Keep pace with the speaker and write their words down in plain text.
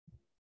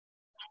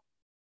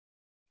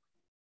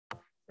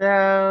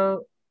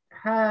So,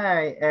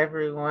 hi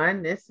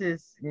everyone. This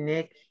is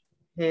Nic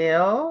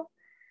Hyl.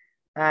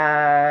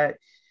 Uh,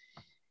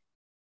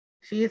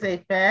 she's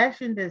a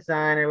fashion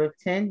designer with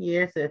 10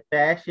 years of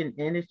fashion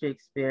industry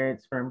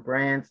experience from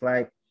brands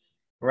like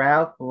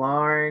Ralph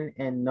Lauren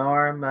and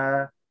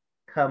Norma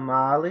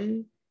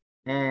Kamali.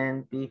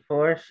 And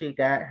before she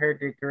got her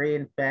degree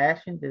in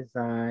fashion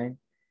design,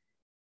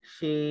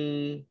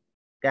 she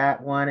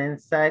got one in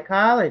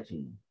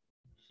psychology.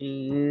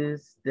 She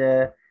used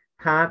the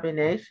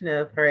combination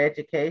of her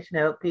education to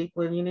help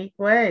people in unique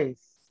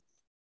ways.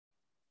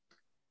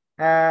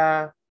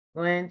 Uh,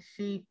 when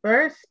she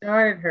first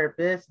started her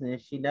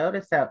business, she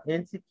noticed how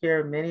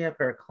insecure many of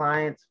her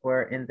clients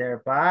were in their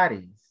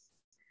bodies.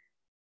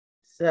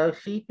 So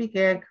she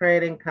began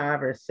creating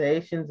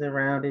conversations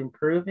around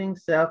improving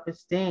self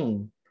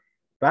esteem,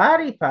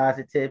 body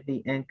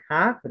positivity, and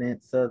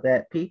confidence so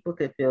that people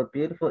could feel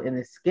beautiful in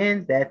the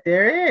skin that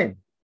they're in.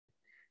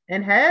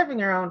 And having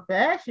her own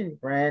fashion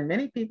brand,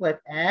 many people have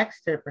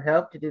asked her for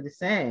help to do the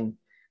same.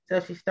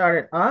 So she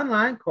started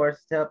online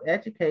courses to help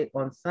educate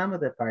on some of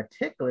the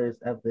particulars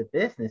of the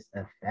business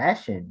of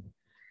fashion.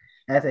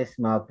 As a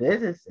Small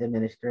Business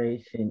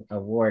Administration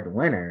Award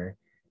winner,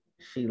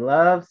 she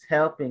loves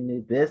helping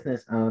new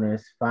business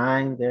owners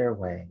find their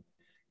way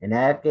and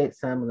navigate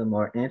some of the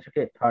more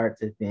intricate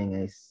parts of being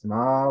a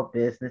small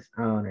business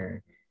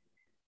owner.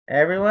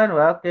 Everyone,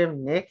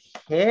 welcome Nic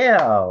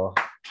Hyl.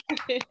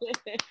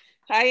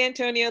 Hi,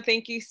 Antonio.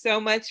 Thank you so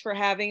much for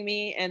having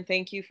me, and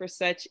thank you for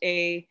such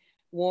a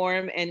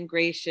warm and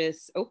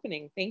gracious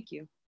opening. Thank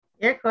you.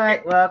 You're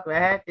quite welcome. I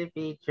had to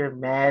be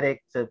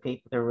dramatic so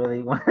people to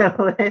really want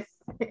to listen.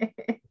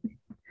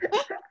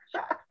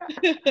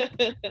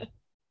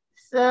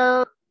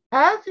 So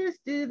I'll just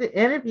do the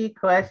interview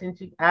questions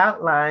you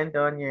outlined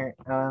on your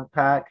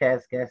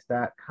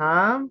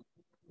podcastguest.com.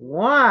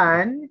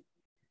 One,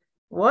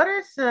 what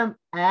are some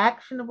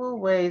actionable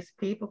ways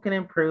people can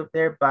improve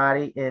their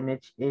body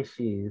image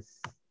issues?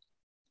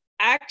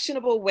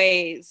 Actionable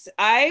ways.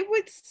 I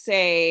would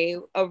say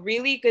a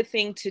really good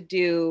thing to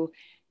do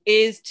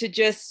is to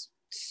just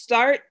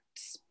start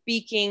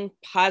speaking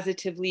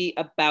positively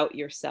about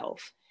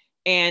yourself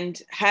and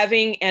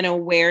having an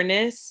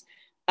awareness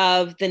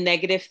of the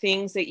negative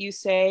things that you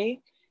say.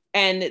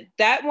 And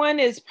that one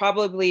is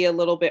probably a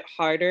little bit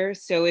harder.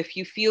 So if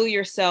you feel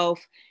yourself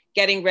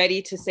getting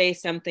ready to say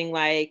something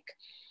like,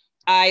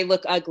 I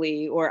look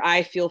ugly, or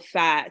I feel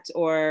fat,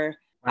 or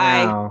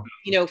I, Wow.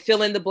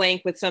 fill in the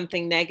blank with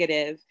something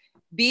negative,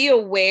 be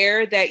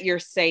aware that you're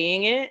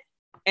saying it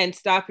and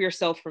stop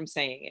yourself from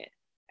saying it.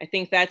 I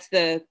think that's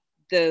the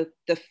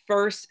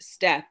first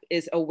step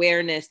is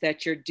awareness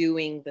that you're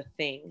doing the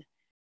thing.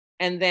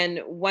 And then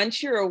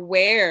once you're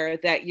aware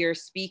that you're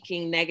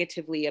speaking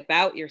negatively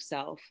about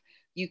yourself,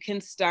 you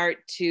can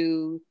start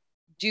to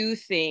do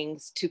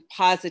things to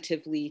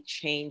positively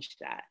change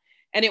that.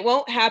 And it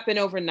won't happen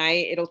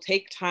overnight. It'll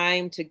take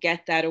time to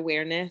get that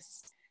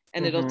awareness,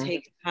 and it'll Mm-hmm.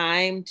 take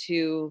time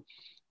to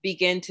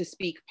begin to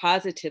speak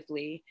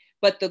positively.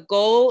 But the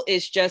goal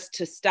is just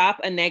to stop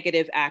a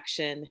negative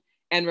action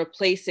and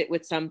replace it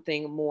with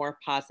something more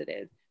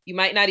positive. You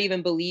might not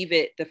even believe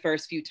it the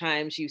first few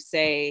times you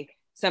say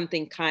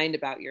something kind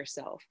about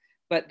yourself,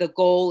 but the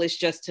goal is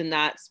just to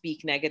not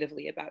speak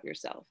negatively about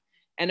yourself.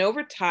 And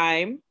over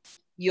time,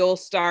 you'll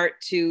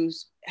start to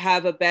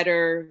have a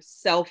better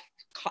self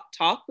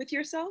talk with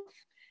yourself,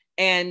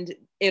 and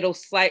it'll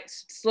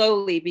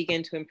slowly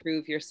begin to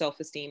improve your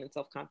self-esteem and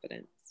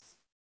self-confidence.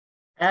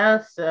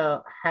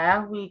 Also,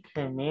 how we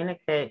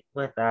communicate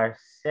with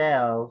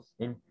ourselves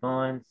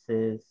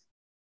influences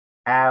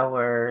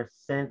our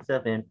sense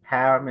of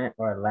empowerment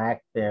or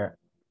lack there,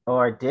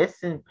 or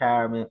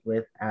disempowerment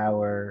with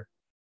our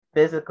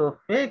physical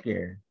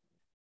figure.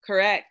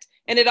 Correct.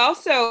 And it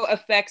also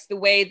affects the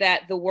way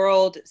that the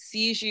world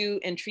sees you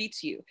and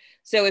treats you.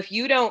 So if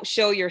you don't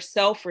show your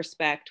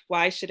self-respect,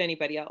 why should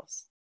anybody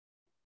else?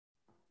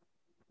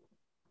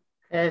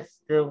 Because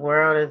the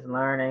world is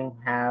learning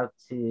how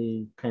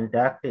to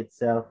conduct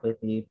itself with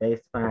you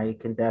based on how you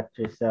conduct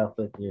yourself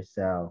with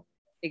yourself.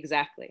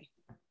 Exactly.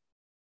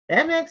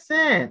 That makes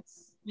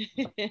sense.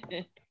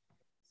 it,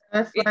 So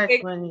it's like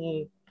takes, when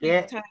you takes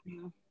get,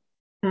 time.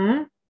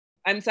 hmm?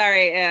 I'm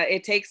sorry.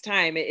 It takes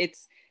time.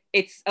 It's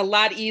a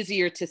lot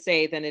easier to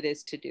say than it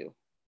is to do.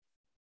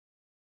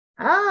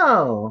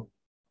 Oh,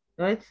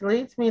 which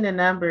leads me to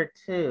number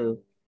two.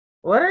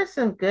 What are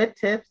some good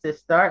tips to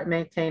start and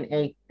maintain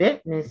a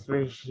fitness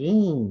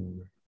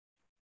regime?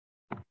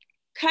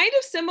 Kind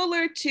of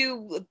similar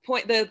to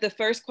the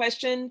first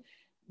question,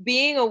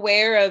 being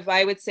aware of,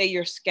 I would say,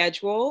 your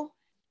schedule,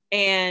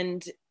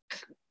 and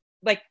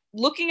like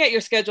looking at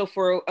your schedule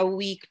for a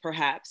week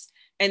perhaps,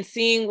 and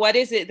seeing what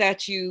is it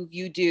that you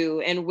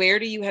do and where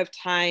do you have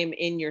time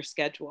in your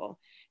schedule.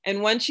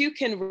 And once you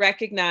can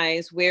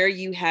recognize where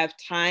you have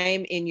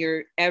time in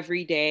your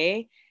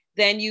everyday,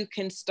 then you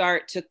can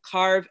start to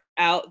carve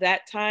out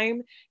that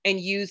time and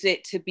use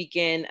it to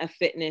begin a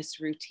fitness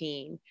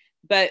routine.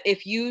 But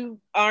if you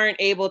aren't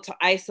able to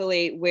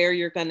isolate where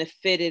you're going to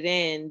fit it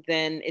in,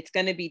 then it's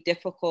going to be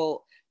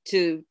difficult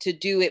to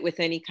do it with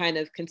any kind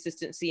of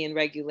consistency and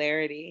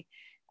regularity.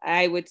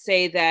 I would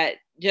say that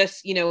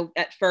just,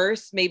 at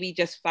first, maybe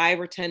just 5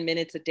 or 10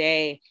 minutes a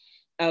day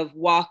of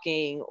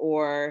walking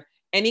or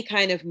any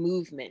kind of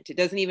movement. It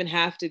doesn't even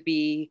have to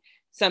be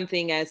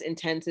something as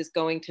intense as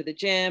going to the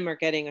gym or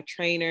getting a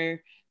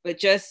trainer, but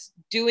just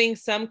doing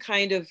some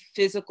kind of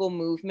physical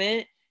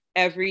movement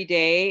every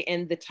day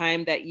in the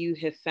time that you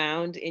have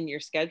found in your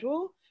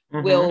schedule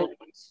will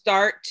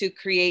start to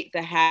create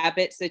the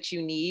habits that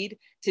you need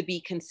to be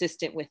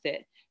consistent with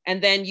it.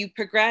 And then you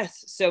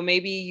progress. So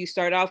maybe you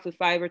start off with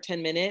 5 or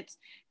 10 minutes,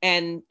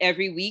 and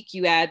every week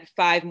you add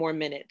 5 more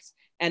minutes.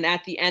 And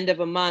at the end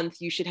of a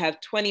month, you should have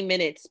 20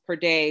 minutes per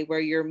day where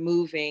you're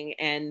moving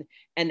and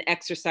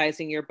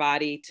exercising your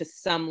body to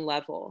some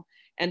level.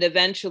 And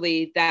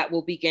eventually that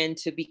will begin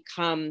to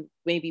become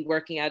maybe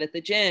working out at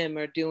the gym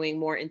or doing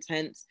more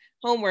intense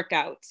home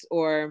workouts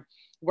or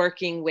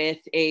working with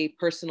a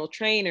personal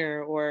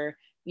trainer or,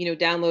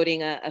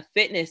 downloading a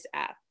fitness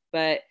app.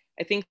 But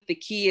I think the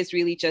key is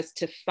really just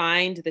to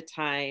find the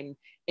time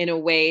in a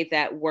way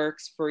that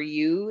works for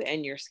you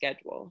and your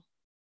schedule.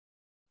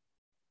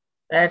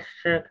 That's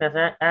true,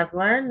 because I've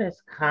learned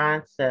this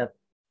concept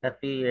a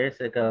few years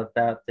ago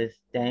about this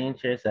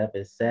dangers of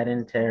a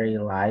sedentary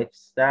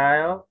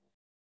lifestyle.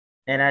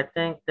 And I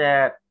think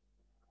that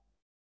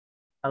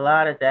a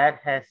lot of that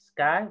has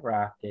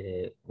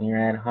skyrocketed. When you're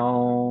at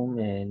home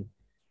and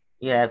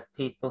you have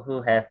people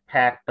who have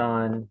packed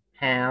on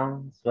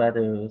pounds,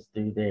 whether it was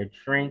through their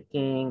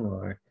drinking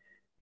or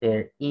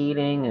their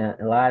eating. A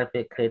lot of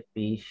it could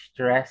be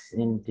stress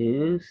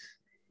induced,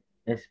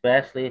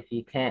 especially if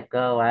you can't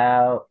go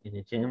out and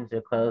the gyms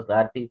are closed. A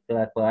lot of people feel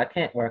like, well, I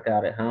can't work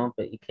out at home,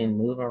 but you can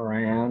move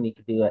around. You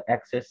can do an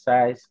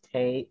exercise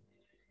tape.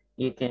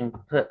 You can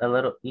put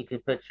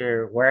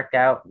your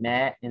workout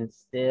mat and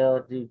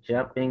still do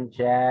jumping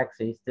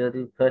jacks, or you still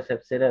do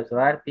push-ups, sit-ups. A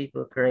lot of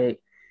people create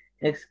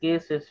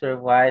excuses for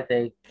why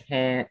they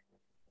can't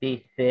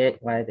be fit,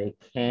 why they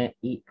can't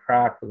eat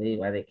properly,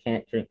 why they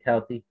can't drink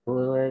healthy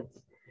fluids.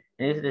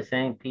 And these are the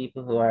same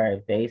people who are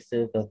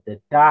evasive of the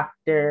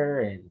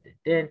doctor and the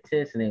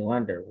dentist, and they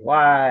wonder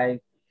why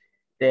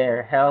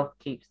their health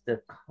keeps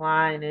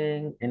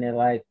declining. And they're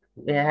like,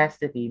 it has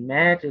to be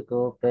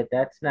magical, but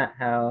that's not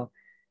how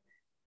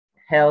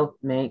health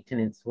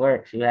maintenance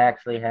works. You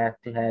actually have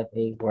to have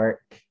a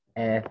work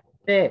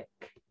ethic.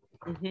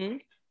 Mm-hmm.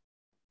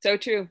 So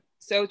true.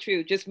 So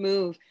true. Just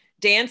move.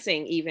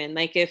 Dancing, even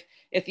like if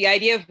the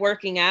idea of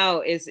working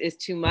out is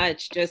too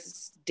much,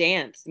 just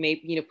dance.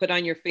 Maybe put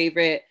on your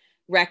favorite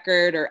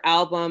record or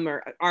album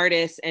or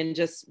artist and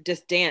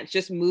just dance.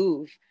 Just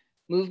move.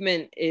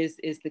 Movement is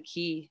the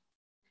key.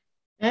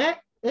 And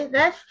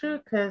that's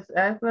true, because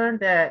I've learned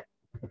that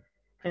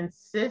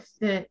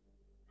consistent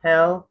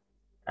health,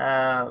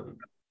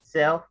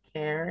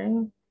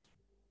 self-caring,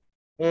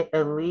 it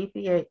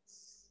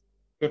alleviates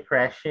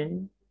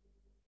depression,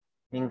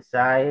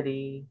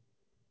 anxiety,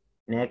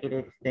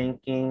 negative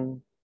thinking,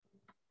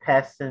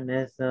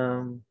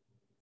 pessimism,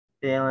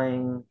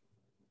 feeling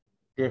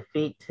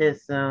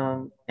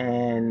defeatism,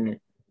 and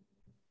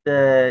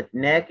the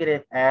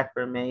negative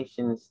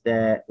affirmations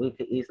that we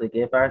could easily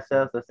give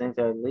ourselves. Those things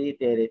are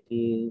alleviated if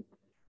you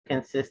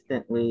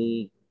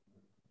consistently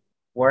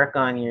work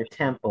on your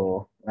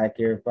temple, like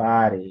your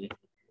body.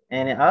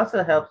 And it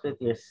also helps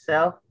with your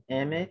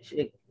self-image.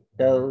 It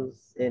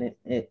goes and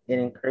it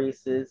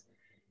increases.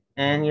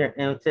 And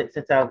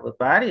since I have a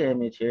body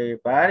image here, your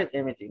body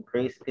image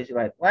increases because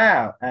you're like,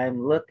 wow,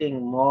 I'm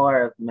looking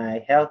more of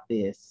my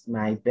healthiest,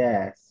 my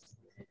best.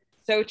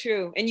 So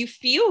true. And you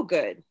feel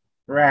good.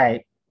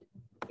 Right.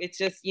 It's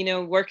just,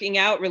 working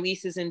out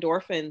releases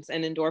endorphins,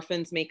 and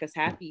endorphins make us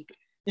happy.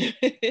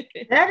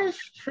 That is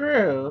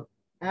true.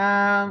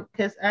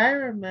 Because I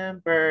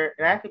remember,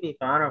 and I could be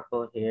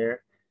vulnerable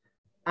here,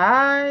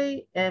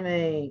 I am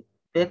a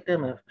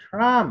victim of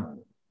trauma.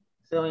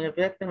 So when you're a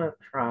victim of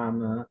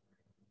trauma,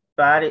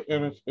 body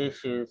image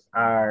issues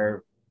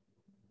are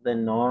the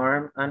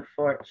norm,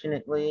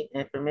 unfortunately.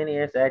 And for many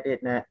years, I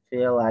did not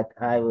feel like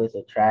I was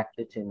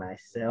attracted to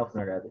myself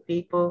nor to other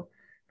people,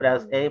 but I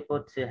was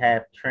able to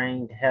have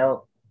trained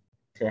help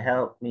to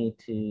help me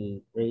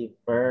to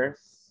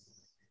reverse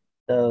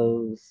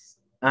those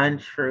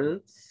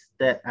untruths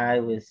that I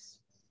was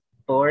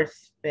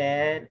force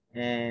fed.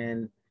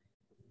 And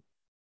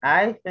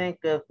I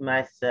think of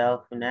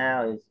myself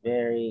now as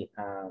very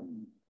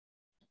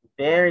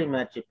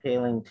much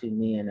appealing to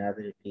me and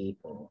other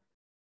people.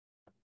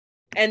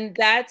 And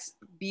that's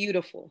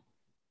beautiful.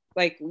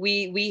 Like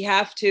we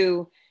have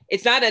to,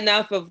 it's not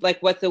enough of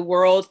like what the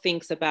world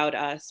thinks about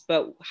us,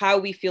 but how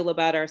we feel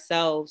about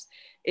ourselves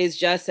is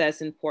just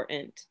as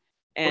important.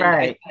 And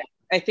Right.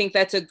 I think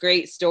that's a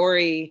great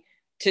story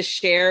to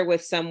share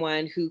with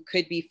someone who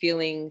could be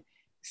feeling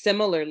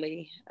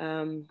similarly.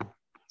 So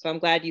I'm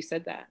glad you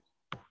said that.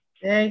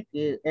 Thank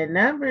you. And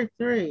number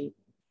 3,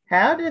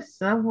 how does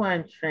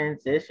someone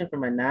transition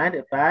from a 9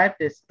 to 5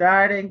 to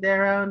starting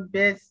their own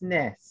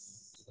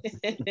business?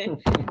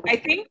 I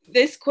think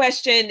this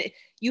question,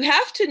 you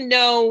have to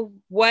know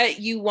what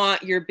you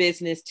want your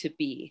business to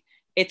be.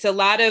 It's a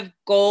lot of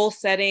goal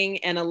setting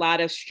and a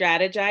lot of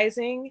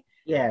strategizing.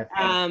 Yes.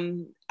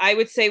 I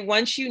would say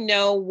once you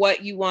know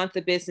what you want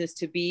the business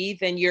to be,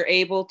 then you're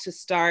able to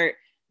start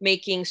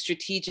making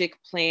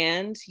strategic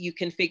plans. You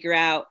can figure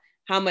out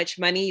how much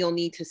money you'll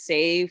need to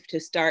save to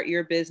start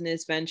your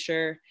business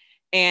venture.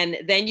 And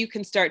then you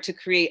can start to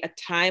create a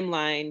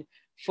timeline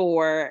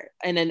for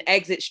an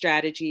exit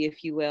strategy,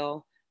 if you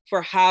will,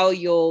 for how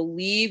you'll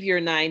leave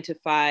your 9 to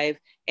 5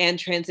 and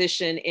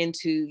transition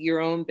into your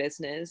own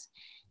business.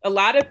 A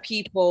lot of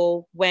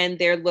people, when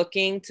they're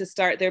looking to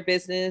start their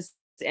business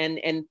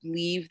and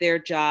leave their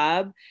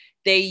job,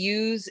 they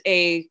use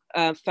a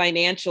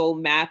financial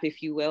map,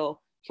 if you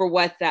will, for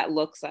what that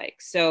looks like.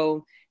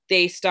 So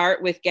they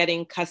start with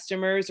getting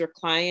customers or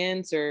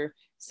clients or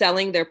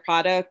selling their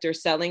product or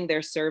selling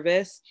their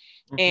service.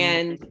 Mm-hmm.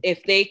 And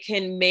if they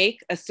can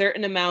make a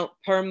certain amount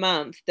per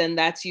month, then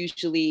that's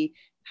usually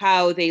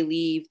how they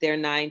leave their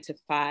 9 to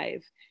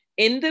 5.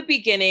 In the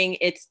beginning,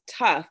 it's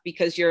tough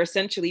because you're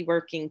essentially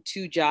working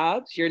 2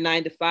 jobs, your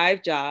 9 to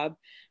 5 job,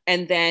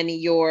 and then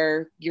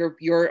your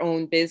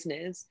own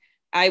business.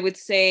 I would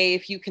say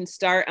if you can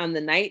start on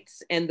the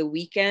nights and the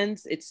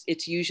weekends,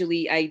 it's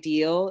usually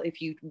ideal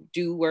if you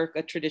do work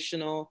a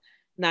traditional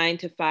 9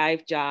 to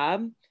 5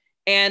 job.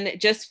 And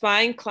just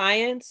find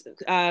clients,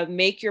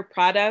 make your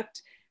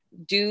product,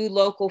 do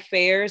local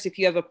fairs. If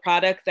you have a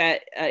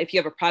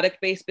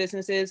product-based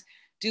businesses,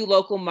 do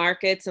local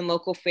markets and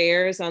local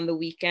fairs on the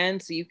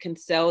weekend so you can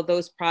sell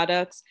those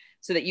products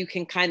so that you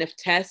can kind of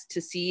test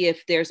to see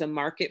if there's a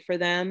market for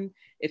them,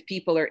 if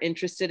people are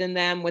interested in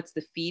them, what's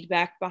the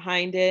feedback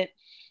behind it.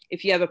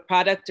 If you have a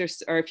product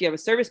or if you have a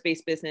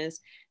service-based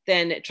business,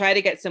 then try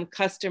to get some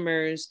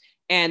customers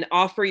and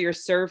offer your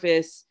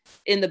service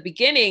in the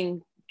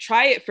beginning.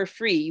 Try it for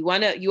free.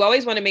 You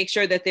always want to make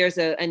sure that there's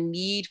a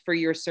need for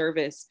your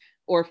service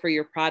or for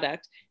your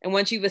product. And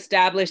once you've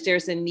established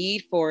there's a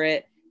need for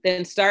it,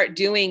 then start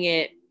doing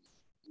it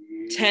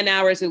 10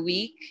 hours a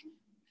week,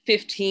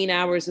 15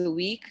 hours a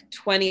week,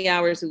 20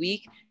 hours a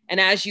week. And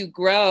as you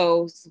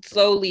grow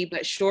slowly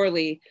but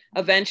surely,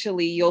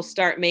 eventually you'll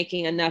start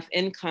making enough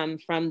income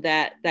from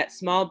that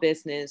small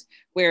business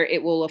where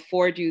it will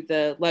afford you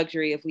the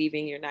luxury of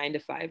leaving your 9 to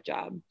 5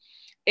 job.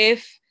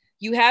 If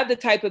you have the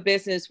type of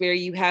business where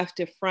you have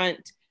to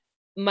front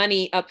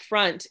money up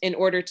front in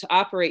order to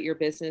operate your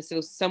business, so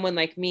someone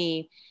like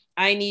me,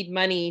 I need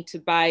money to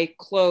buy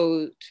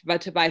clothes,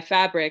 but to buy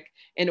fabric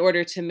in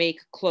order to make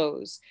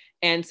clothes.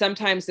 And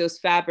sometimes those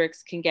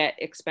fabrics can get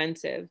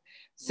expensive.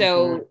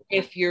 So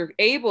if you're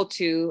able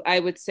to, I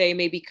would say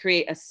maybe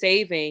create a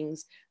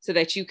savings so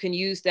that you can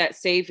use that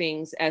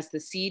savings as the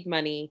seed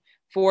money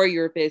for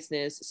your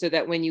business so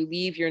that when you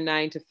leave your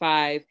 9 to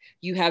 5,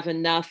 you have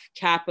enough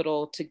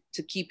capital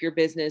to keep your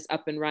business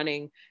up and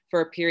running for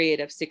a period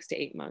of 6 to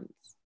 8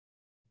 months.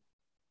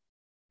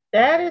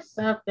 That is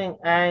something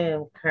I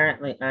am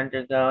currently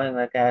undergoing.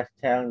 Like I was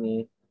telling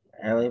you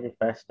earlier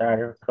before I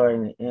started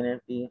recording the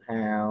interview,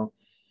 how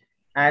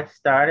I've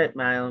started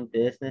my own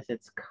business.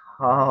 It's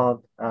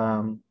called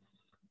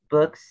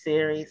Book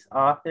Series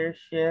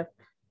Authorship,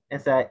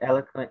 as I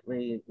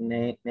eloquently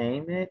name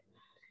it.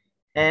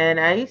 And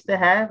I used to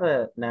have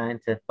a 9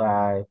 to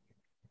 5,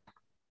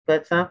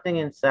 but something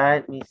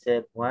inside me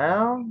said,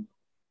 well,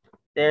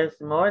 there's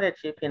more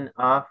that you can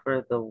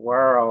offer the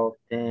world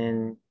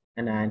than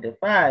a 9 to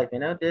 5. You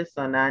know, this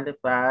on 9 to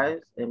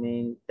 5s, I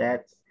mean,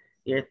 that's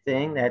your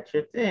thing, that's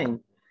your thing.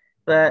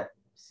 But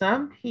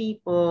some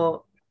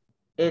people,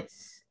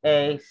 it's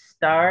a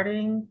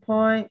starting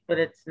point, but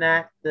it's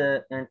not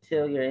the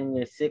until you're in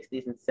your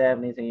 60s and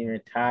 70s and you're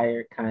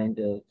retired kind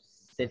of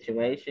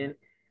situation.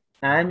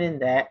 I'm in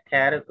that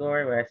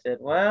category where I said,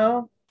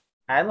 well,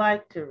 I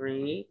like to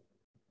read.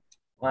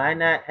 Why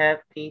not have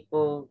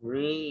people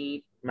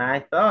read my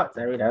thoughts?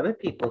 I read other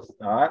people's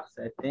thoughts.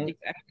 I think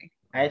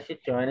I should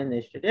join in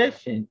this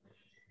tradition.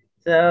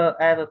 So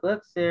I have a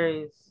book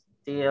series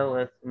deal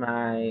with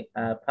my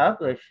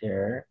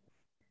publisher.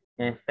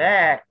 In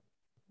fact,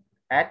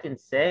 I can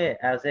say it.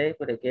 I was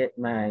able to get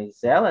my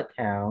Zelle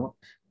account,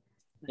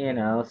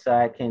 so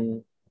I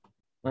can,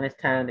 when it's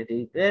time to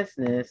do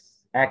business,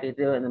 I can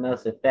do it in the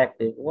most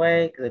effective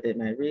way because I did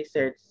my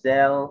research.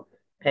 Zelle,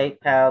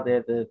 PayPal,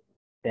 they're the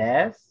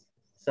best.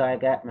 So I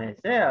got my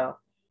Zelle.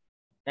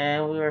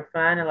 And we were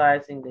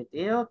finalizing the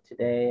deal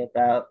today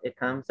about it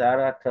comes out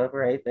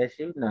October 8th, as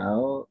you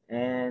know,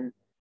 and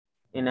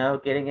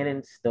getting it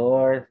in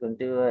stores, gonna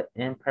do an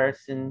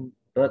in-person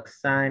book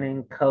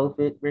signing,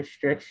 COVID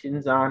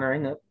restrictions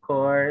honoring, of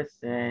course,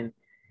 and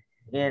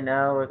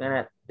we're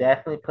gonna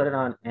definitely put it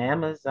on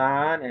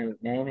Amazon and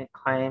name and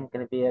claim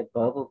gonna be a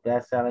global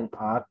best-selling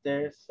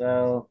author.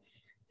 So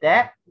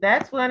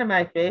that's one of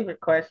my favorite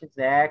questions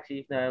to ask you,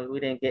 even though we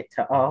didn't get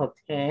to all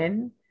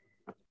 10.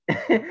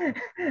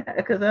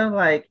 Because I'm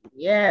like,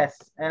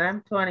 yes, and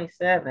I'm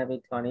 27. I'll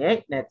be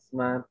 28 next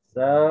month.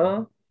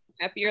 So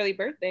happy early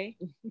birthday.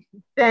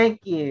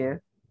 Thank you.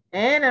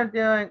 And I'm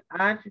doing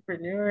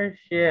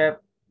entrepreneurship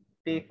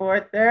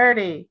before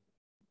 30.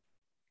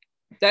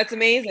 That's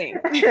amazing.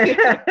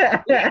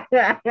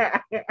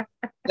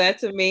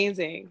 That's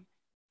amazing.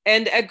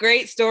 And a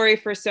great story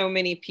for so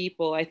many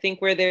people. I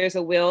think where there's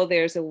a will,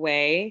 there's a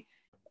way.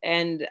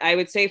 And I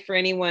would say for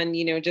anyone,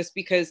 you know, just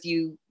because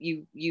you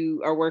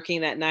are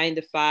working that 9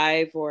 to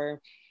 5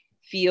 or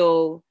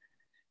feel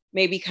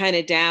maybe kind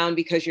of down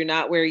because you're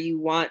not where you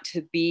want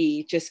to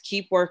be, just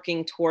keep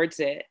working towards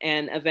it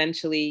and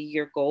eventually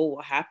your goal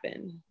will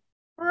happen.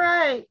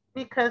 Right,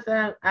 because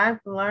I've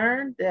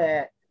learned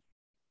that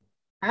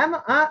I'm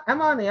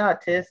on the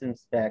autism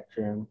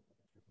spectrum,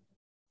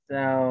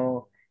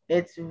 so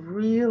it's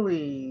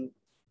really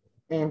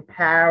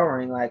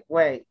empowering. Like,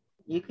 wait,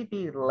 you could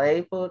be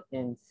labeled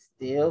and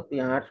still be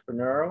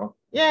entrepreneurial?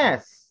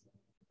 Yes,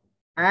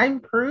 I'm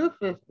proof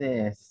of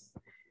this.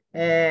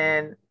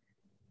 And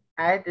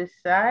I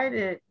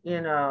decided,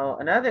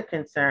 another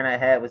concern I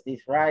had was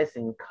these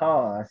rising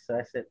costs. So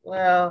I said,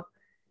 well,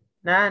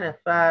 9 to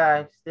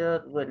 5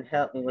 still wouldn't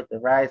help me with the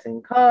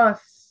rising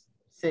costs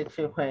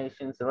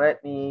situation. So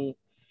let me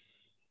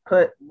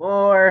put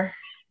more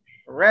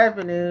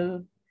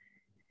revenue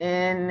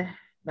in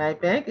my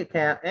bank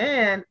account,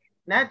 and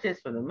not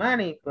just for the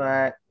money,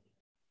 but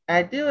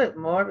I do it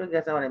more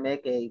because I want to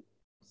make a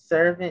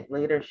servant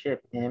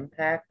leadership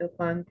impact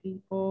upon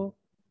people.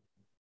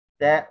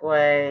 That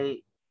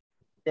way,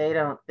 they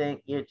don't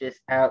think you're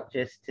just out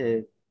just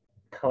to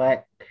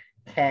collect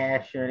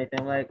cash or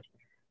anything. Like,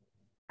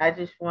 I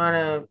just want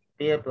to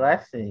be a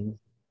blessing,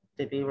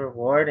 to be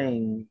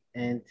rewarding,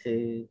 and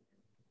to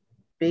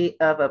be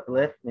of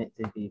upliftment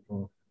to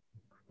people.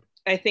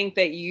 I think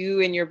that you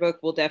in your book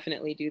will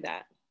definitely do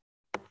that.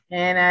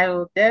 And I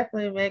will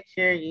definitely make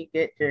sure you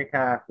get your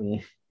copy.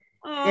 If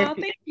Oh,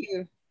 thank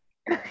you.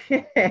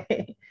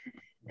 okay.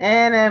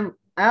 And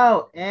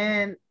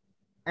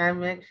I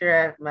make sure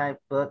I have my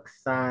book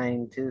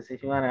signed too. So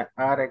if you want an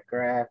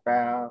autograph,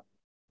 I'll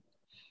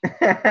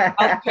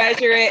I'll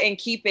treasure it and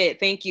keep it.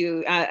 Thank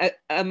you.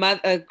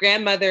 A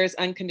grandmother's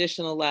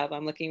unconditional love.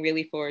 I'm looking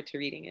really forward to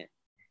reading it.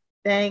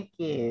 Thank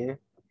you.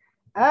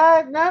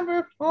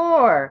 Number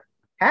 4.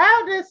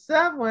 How does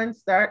someone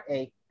start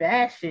a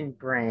fashion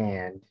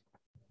brand?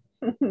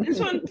 This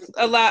one's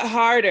a lot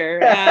harder.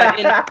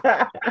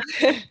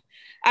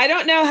 I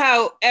don't know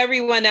how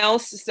everyone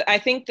else, I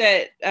think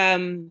that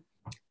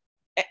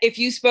if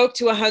you spoke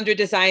to 100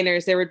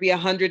 designers, there would be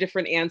 100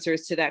 different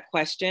answers to that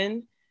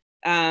question.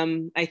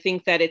 I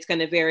think that it's going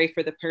to vary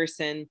for the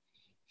person.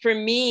 For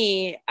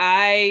me,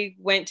 I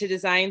went to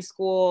design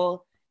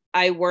school.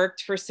 I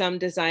worked for some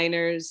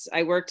designers.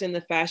 I worked in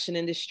the fashion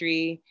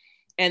industry.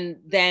 And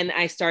then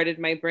I started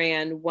my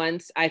brand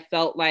once I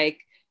felt like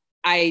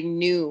I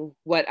knew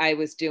what I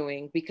was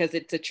doing, because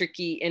it's a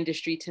tricky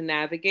industry to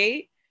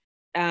navigate.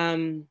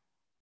 Um,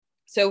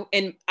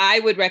 and I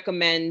would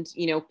recommend,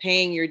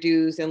 paying your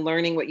dues and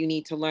learning what you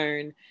need to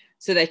learn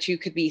so that you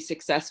could be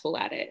successful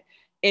at it.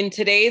 In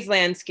today's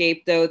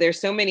landscape, though, there's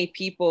so many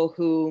people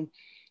who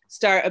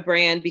start a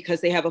brand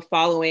because they have a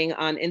following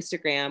on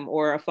Instagram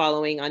or a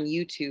following on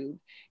YouTube.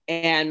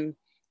 And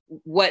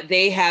what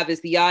they have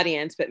is the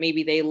audience, but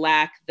maybe they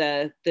lack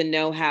the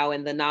know-how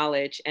and the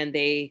knowledge, and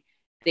they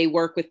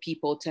work with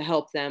people to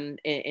help them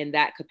in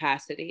that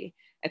capacity.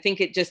 I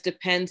think it just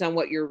depends on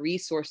what your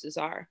resources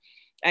are.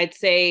 I'd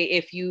say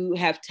if you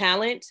have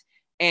talent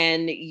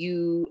and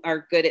you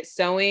are good at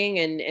sewing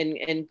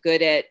and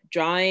good at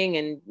drawing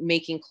and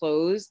making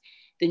clothes,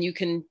 then you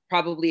can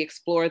probably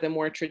explore the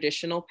more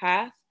traditional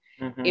path.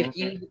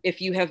 Mm-hmm.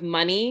 If you have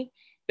money,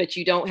 but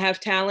you don't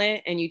have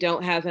talent and you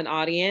don't have an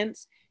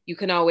audience, you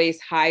can always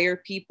hire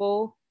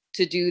people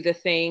to do the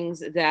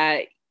things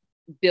that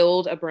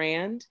build a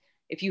brand.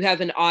 If you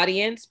have an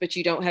audience, but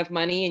you don't have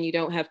money and you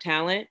don't have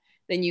talent,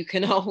 then you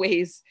can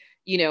always,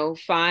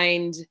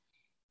 find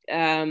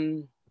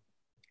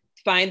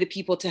the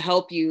people to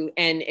help you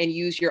and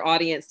use your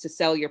audience to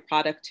sell your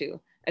product to.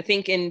 I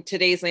think in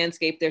today's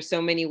landscape, there's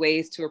so many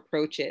ways to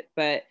approach it.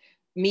 But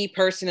me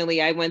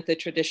personally, I went the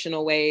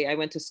traditional way. I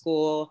went to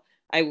school.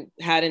 I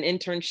had an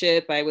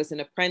internship. I was an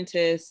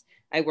apprentice.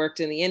 I worked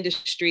in the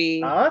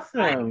industry.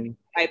 Awesome.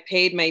 I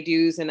paid my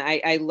dues, and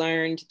I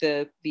learned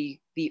the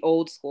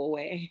old school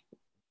way.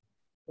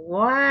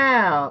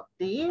 Wow.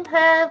 Do you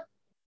have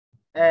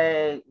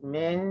a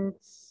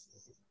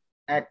men's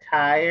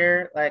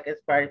attire, like as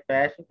part of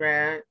fashion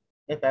brand?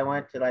 If I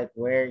want to like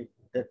wear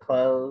the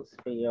clothes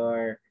for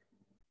your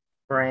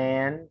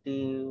brand, do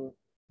you?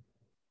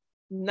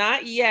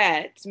 Not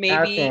yet.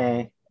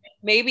 Okay.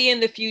 Maybe in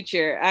the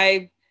future.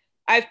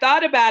 I've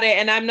thought about it,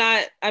 and I'm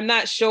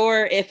not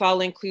sure if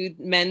I'll include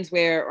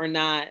menswear or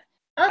not.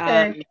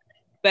 Okay.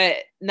 But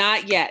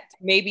not yet.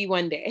 Maybe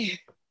one day.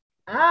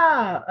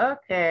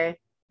 Okay.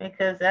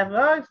 Because I've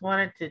always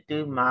wanted to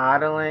do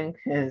modeling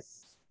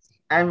because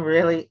I'm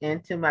really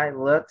into my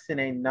looks in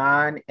a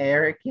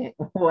non-arrogant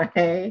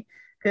way.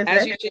 Because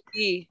As I you should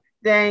be.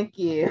 thank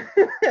you.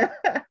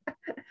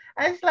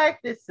 I just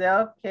like the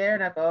self-care,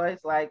 and I've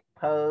always like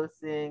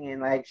posing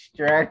and like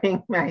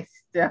strutting my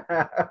stuff.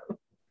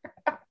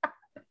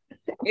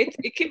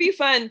 It can be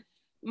fun.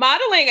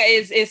 Modeling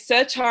is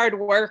such hard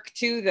work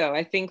too, though.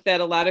 I think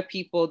that a lot of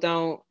people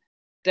don't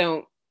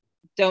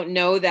don't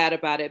know that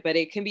about it, but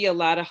it can be a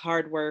lot of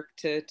hard work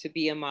to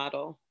be a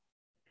model.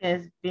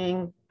 Because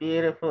being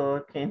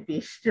beautiful can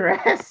be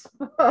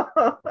stressful.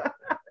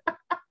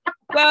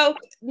 Well,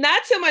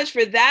 not so much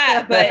for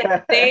that,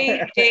 but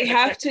they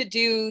have to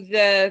do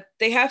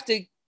they have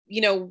to,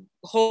 you know,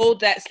 hold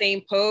that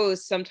same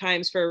pose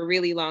sometimes for a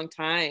really long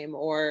time,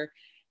 or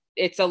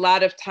it's a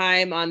lot of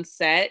time on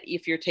set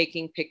if you're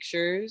taking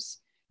pictures.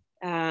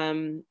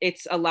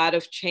 It's a lot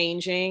of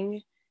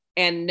changing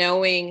and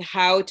knowing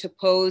how to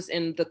pose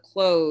in the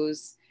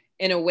clothes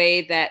in a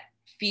way that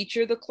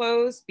feature the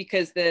clothes,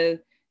 because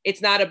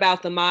it's not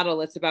about the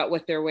model, it's about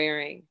what they're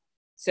wearing.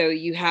 So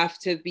you have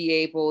to be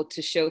able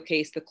to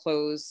showcase the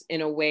clothes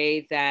in a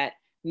way that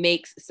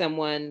makes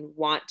someone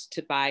want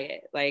to buy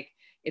it. Like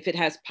if it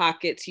has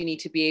pockets, you need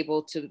to be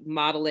able to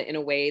model it in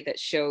a way that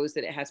shows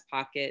that it has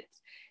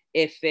pockets.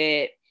 If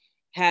it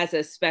has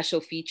a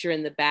special feature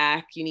in the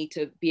back, you need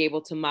to be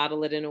able to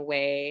model it in a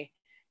way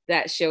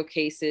that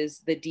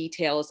showcases the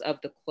details of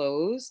the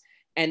clothes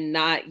and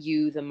not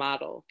you, the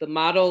model. The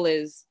model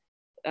is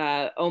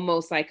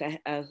almost like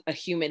a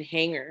human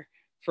hanger,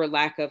 for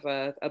lack of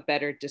a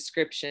better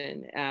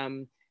description.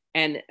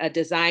 And a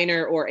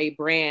designer or a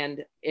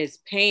brand is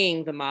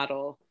paying the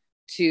model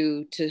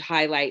to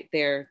highlight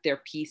their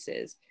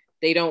pieces.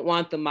 They don't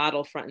want the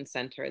model front and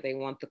center. They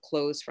want the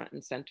clothes front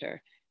and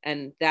center.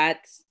 And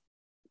that's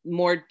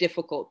more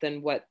difficult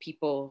than what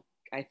people,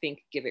 I think,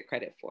 give it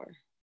credit for.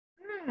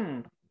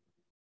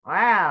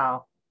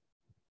 Wow.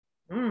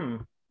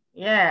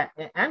 Yeah,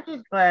 and I'm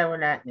just glad we're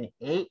not in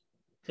the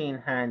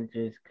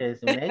 1800s,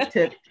 because when they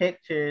took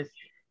pictures,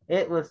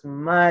 it was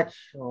much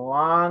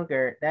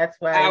longer. That's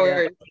why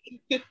Hours.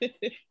 and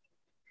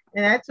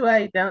that's why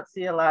you don't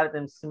see a lot of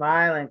them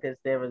smiling, because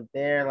they were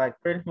there like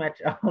pretty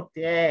much all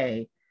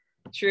day.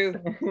 True.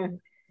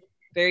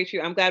 Very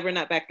true. I'm glad we're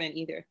not back then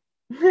either.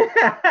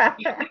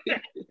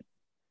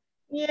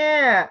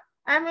 Yeah,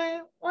 I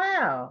mean,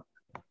 wow.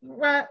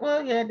 Right.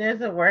 Well, yeah,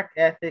 there's a work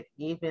ethic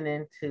even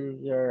into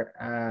your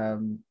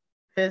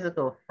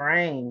physical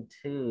frame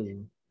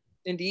too.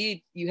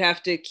 Indeed, you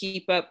have to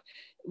keep up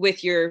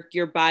with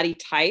your body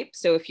type.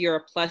 So if you're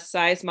a plus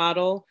size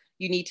model,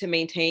 you need to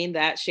maintain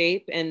that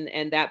shape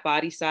and that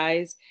body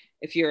size.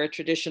 If you're a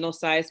traditional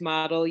size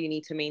model, you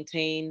need to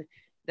maintain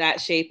that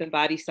shape and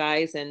body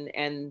size,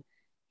 and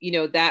you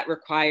know that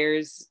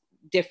requires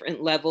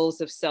different levels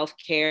of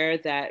self-care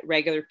that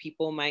regular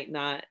people might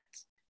not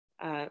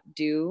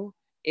do.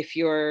 If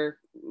you're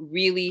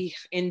really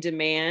in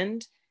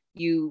demand,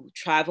 you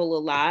travel a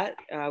lot,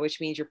 which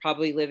means you're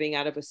probably living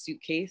out of a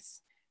suitcase.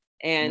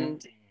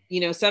 And,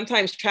 you know,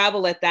 sometimes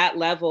travel at that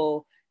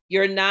level,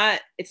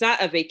 it's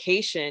not a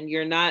vacation.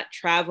 You're not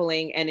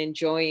traveling and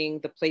enjoying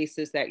the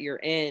places that you're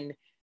in.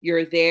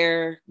 You're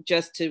there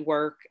just to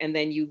work, and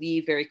then you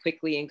leave very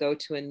quickly and go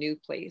to a new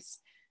place.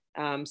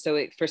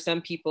 So for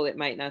some people, it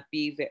might not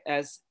be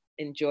as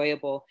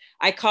enjoyable.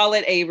 I call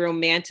it a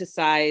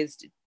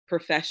romanticized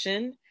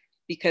profession,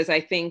 because I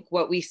think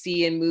what we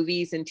see in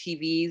movies and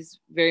TVs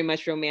very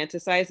much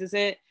romanticizes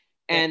it.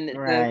 And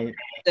right.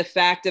 the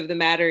fact of the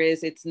matter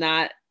is it's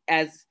not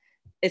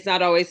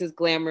always as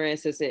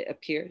glamorous as it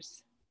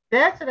appears.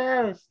 That's what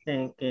I was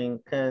thinking,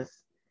 because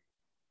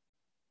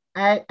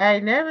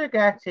I never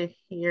got to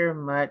hear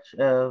much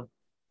of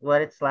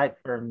what it's like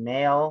for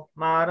male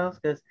models,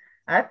 because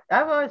I've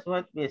always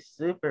wanted to be a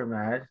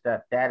supermodel. I just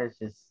thought that is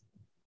just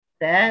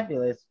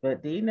fabulous.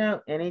 But do you know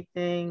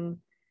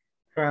anything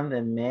from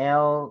the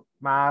male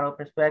model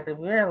perspective?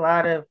 We hear a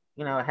lot of,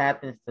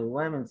 happens to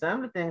women.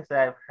 Some of the things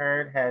that I've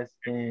heard has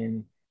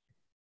been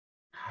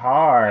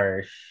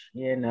harsh.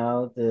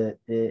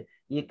 The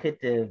you could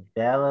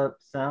develop,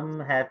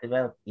 some have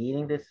developed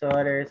eating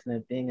disorders and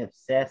are being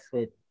obsessed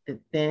with the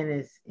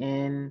thinness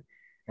in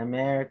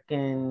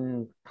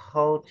American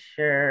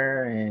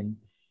culture, and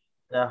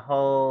the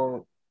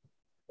whole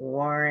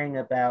worrying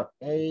about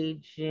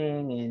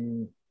aging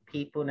and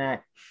people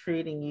not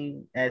treating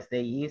you as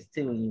they used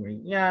to when you were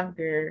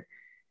younger.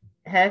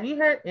 Have you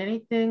heard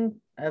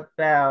anything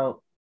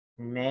about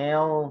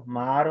male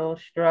model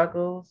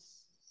struggles?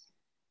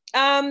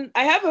 I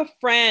have a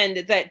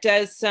friend that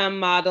does some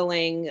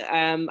modeling.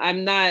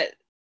 I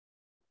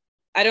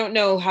don't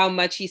know how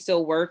much he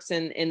still works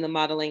in the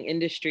modeling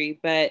industry,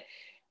 but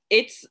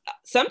it's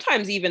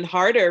sometimes even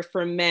harder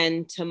for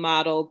men to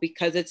model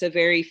because it's a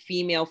very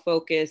female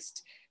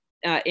focused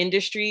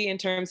industry in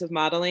terms of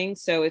modeling.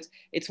 So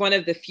it's one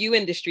of the few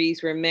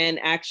industries where men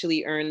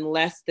actually earn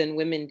less than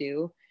women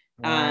do.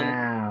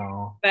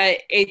 Wow.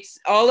 But it's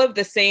all of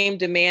the same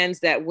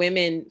demands that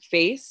women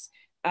face,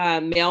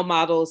 male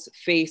models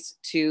face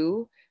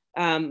too.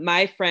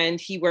 My friend,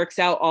 he works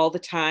out all the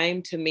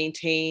time to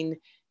maintain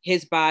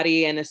his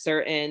body and a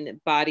certain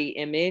body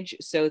image,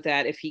 so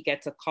that if he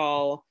gets a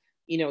call,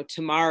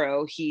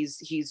 tomorrow,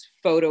 he's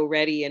photo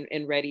ready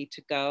and ready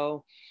to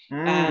go.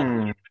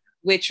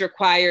 Which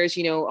requires,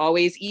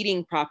 always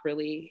eating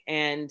properly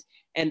and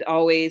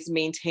always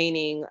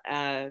maintaining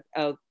a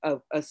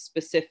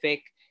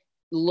specific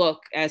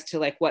look as to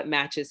like what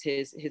matches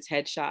his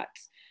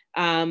headshots.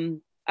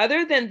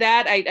 Other than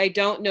that, I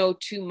don't know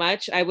too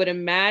much. I would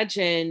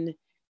imagine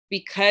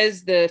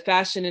because the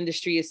fashion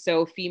industry is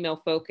so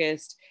female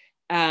focused,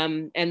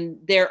 and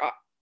there are,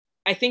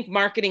 I think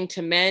marketing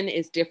to men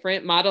is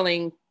different.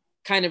 Modeling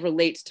kind of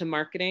relates to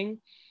marketing.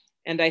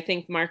 And I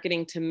think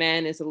marketing to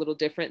men is a little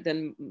different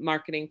than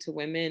marketing to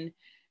women.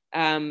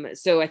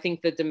 So I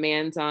think the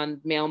demands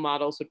on male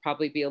models would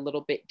probably be a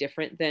little bit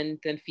different than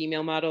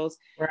female models.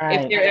 If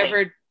Right. they're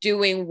ever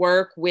doing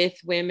work with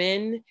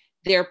women,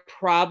 they're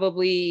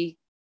probably,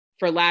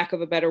 for lack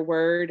of a better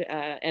word,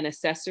 an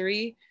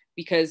accessory.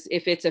 Because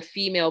if it's a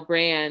female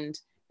brand,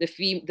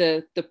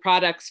 the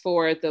products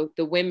for the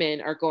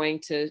women are going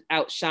to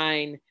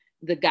outshine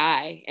the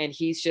guy, and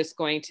he's just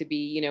going to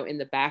be, in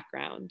the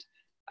background.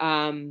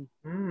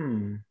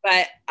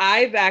 But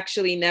I've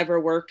actually never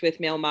worked with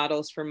male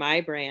models for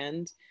my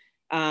brand.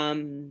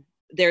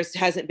 There's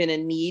hasn't been a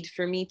need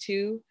for me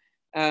to.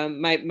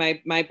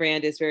 My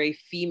brand is very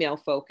female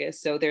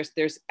focused, so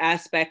there's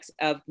aspects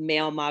of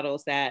male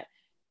models that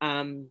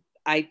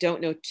I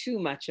don't know too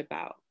much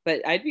about,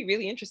 but I'd be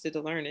really interested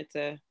to learn. It's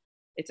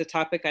a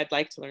topic I'd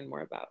like to learn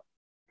more about.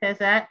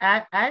 Because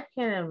I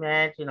can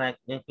imagine, like,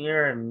 if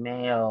you're a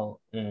male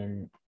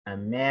in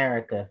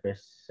America for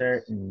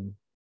certain,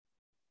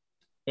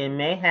 it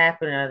may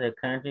happen in other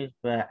countries,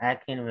 but I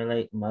can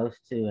relate most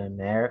to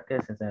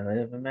America since I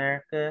live in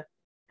America,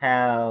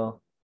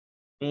 how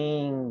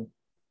being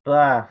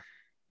buff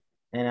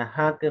and a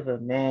hunk of a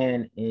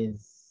man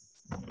is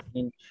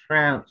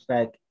entrenched,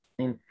 like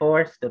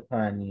enforced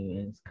upon you.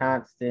 And it's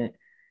constant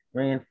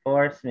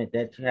reinforcement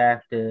that you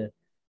have to,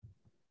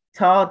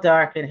 tall,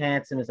 dark, and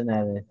handsome is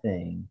another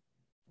thing.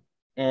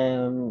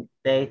 And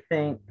they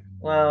think,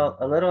 well,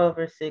 a little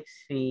over 6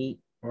 feet,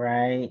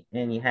 right?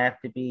 And you have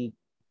to be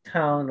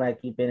toned like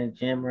you've been a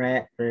gym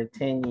rat for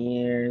 10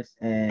 years.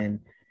 And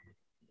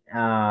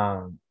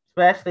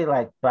especially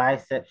like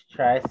biceps,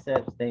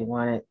 triceps, they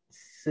want it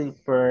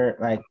super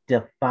like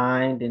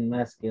defined in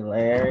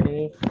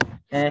muscularity.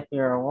 And if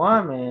you're a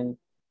woman,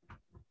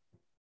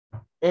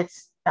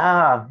 it's,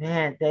 oh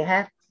man, they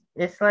have,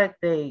 it's like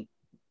they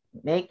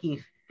make you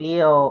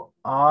feel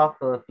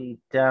awful if you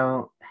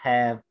don't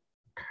have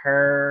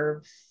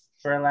curves,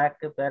 for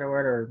lack of a better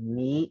word, or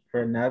meat,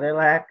 for another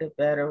lack of a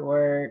better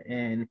word.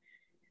 And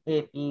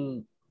if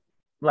you,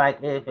 like,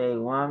 if a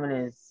woman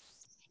is,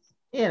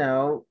 you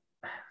know,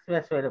 the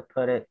best way to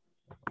put it,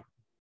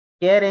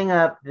 getting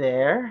up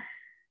there,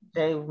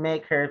 they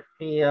make her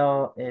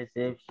feel as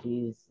if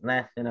she's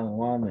less than a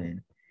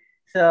woman.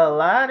 So a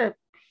lot of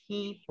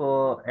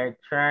people are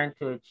trying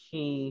to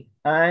achieve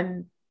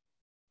unhealthy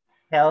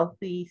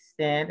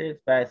standards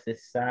by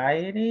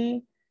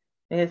society.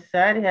 And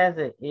society has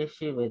an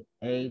issue with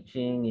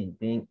aging and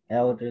being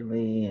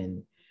elderly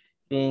and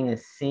being a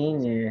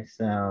senior.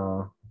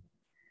 So,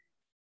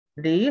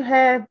 do you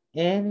have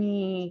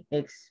any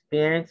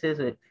experiences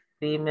with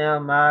female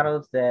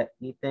models that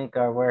you think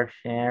are worth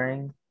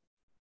sharing?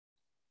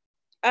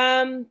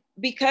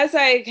 Because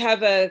I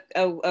have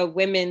a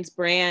women's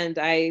brand,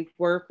 I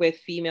work with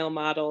female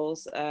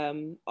models,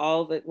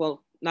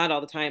 well, not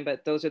all the time,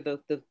 but those are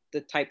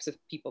the types of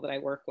people that I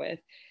work with.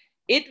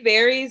 It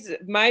varies.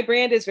 My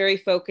brand is very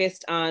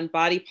focused on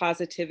body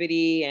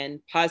positivity and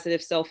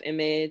positive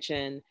self-image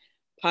and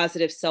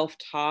positive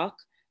self-talk.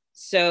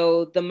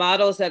 So the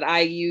models that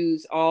I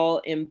use all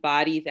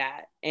embody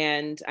that.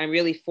 And I'm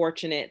really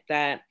fortunate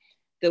that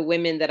the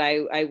women that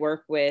I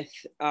work with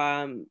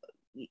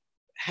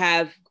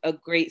have a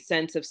great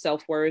sense of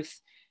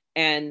self-worth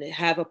and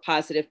have a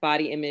positive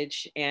body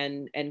image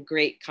and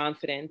great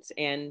confidence.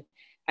 And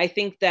I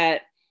think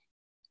that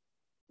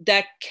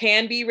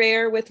can be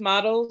rare with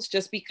models.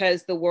 Just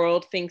because the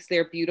world thinks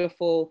they're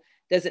beautiful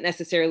doesn't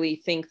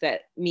necessarily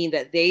mean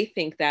that they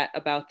think that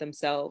about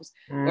themselves,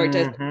 or it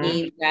doesn't Mm-hmm.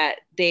 mean that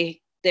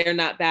they're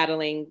not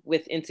battling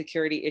with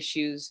insecurity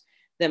issues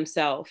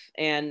themselves.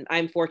 And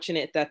I'm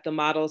fortunate that the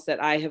models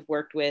that I have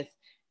worked with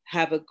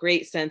have a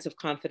great sense of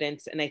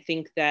confidence, and I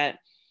think that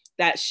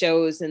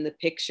shows in the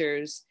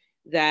pictures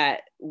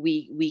that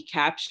we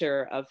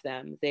capture of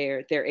them.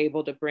 They're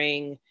able to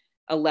bring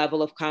a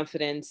level of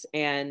confidence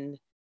and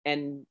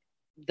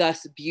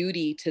thus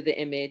beauty to the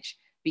image,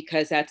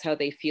 because that's how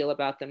they feel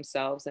about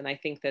themselves. And I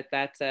think that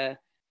that's a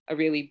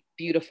really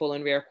beautiful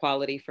and rare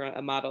quality for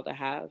a model to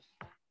have.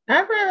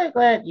 I'm really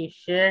glad you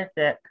shared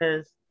that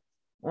because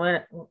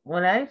when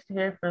I used to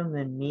hear from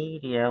the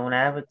media, when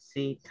I would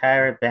see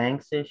Tyra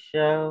Banks's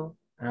show,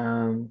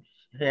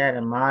 she had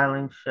a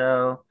modeling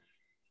show.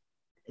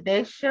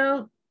 They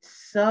showed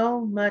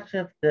so much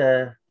of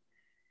the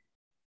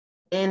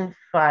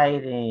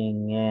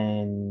infighting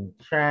and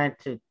trying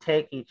to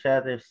take each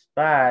other's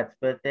spots,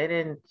 but they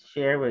didn't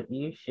share what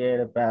you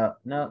shared about.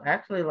 No,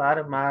 actually, a lot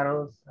of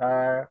models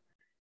are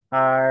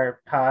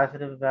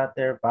positive about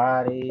their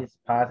bodies,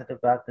 positive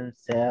about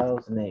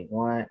themselves, and they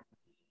want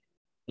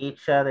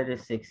each other to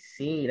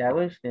succeed. I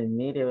wish the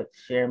media would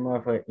share more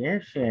of what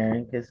you're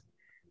sharing because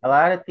a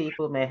lot of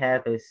people may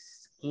have a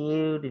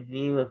skewed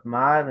view of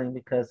modeling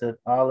because of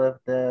all of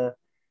the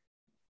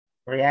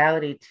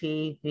reality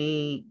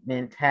TV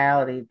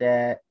mentality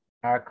that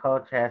our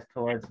culture has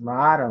towards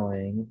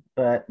modeling,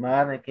 but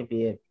modeling can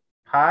be a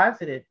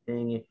positive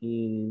thing if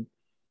you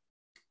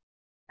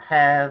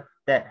have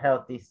that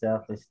healthy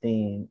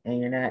self-esteem and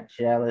you're not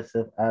jealous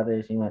of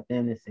others. You want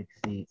them to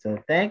succeed. So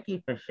thank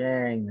you for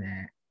sharing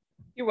that.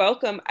 You're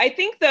welcome. I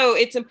think, though,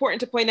 it's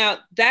important to point out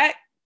that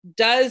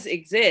does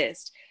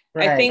exist.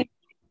 I Right, think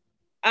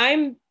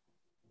I'm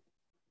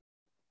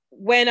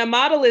when a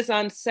model is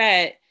on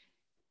set,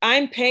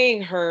 I'm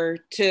paying her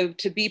to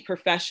be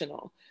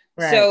professional.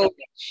 right. So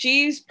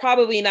she's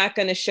probably not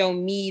going to show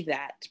me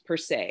that per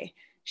se.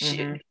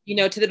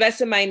 Mm-hmm. To the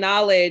best of my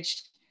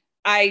knowledge,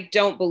 I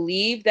don't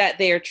believe that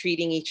they are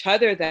treating each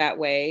other that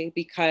way,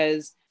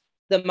 because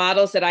the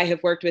models that I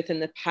have worked with in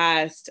the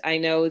past, I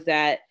know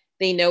that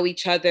they know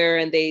each other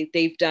and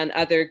they've done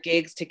other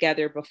gigs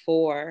together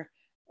before.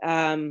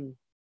 Um,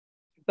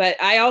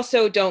 but I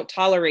also don't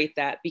tolerate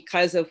that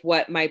because of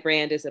what my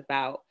brand is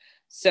about.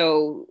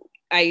 So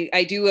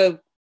I do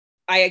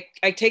I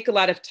take a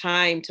lot of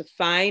time to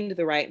find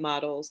the right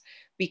models,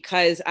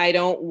 because I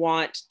don't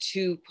want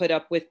to put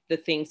up with the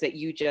things that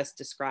you just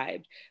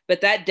described.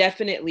 But that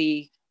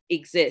definitely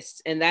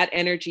exists, and that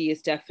energy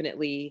is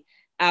definitely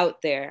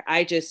out there.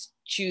 I just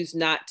choose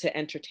not to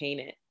entertain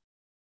it.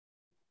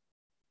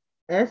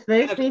 This I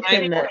makes have me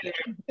time to for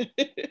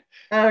it.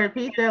 I'll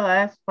repeat that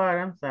last part.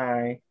 I'm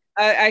sorry.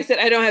 I said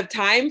I don't have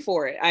time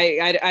for it.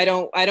 I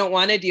don't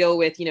want to deal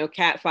with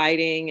cat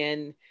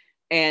fighting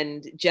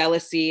and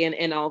jealousy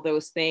and all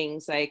those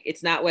things. Like,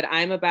 it's not what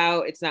I'm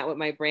about. It's not what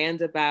my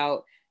brand's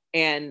about,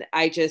 and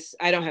I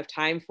don't have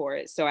time for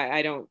it. So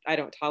I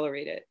don't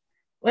tolerate it.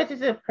 Which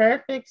is a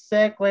perfect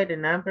segue to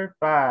number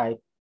 5.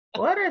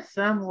 What are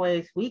some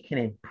ways we can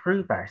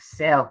improve our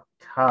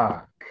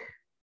self-talk?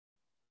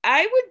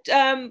 I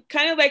would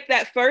kind of like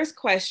that first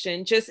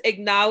question, just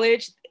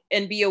acknowledge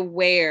and be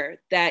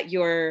aware that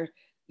you're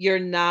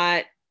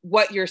not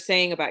what you're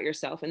saying about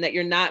yourself, and that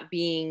you're not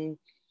being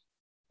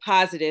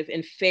positive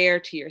and fair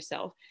to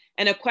yourself.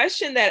 And a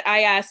question that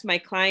I ask my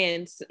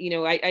clients,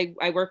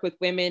 I work with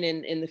women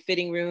in the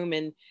fitting room,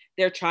 and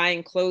they're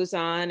trying clothes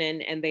on,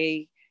 and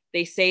they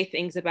say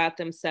things about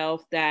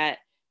themselves that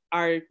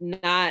are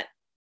not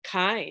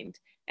kind.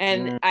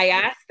 And Mm, I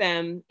ask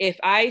them, if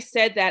I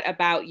said that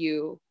about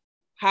you,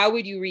 how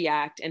would you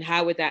react, and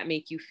how would that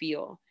make you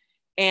feel?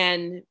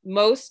 And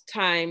most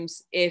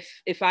times,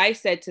 if I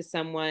said to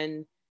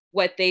someone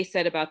what they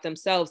said about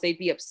themselves, they'd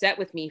be upset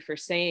with me for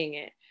saying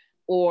it,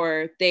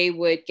 or they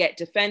would get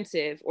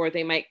defensive, or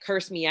they might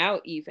curse me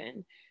out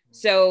even.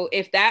 So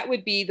if that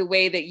would be the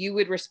way that you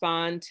would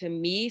respond to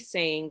me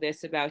saying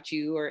this about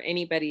you, or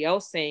anybody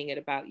else saying it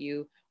about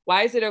you,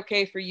 why is it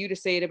okay for you to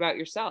say it about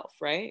yourself,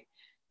 right?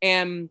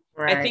 And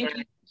I right. think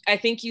I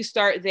think you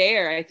start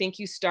there. I think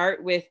you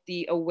start with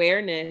the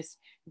awareness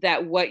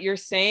that what you're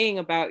saying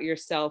about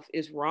yourself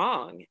is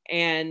wrong,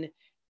 and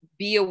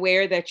be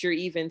aware that you're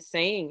even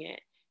saying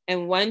it.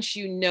 And once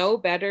you know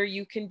better,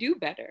 you can do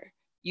better.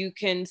 You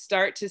can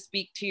start to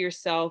speak to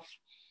yourself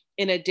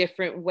in a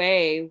different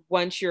way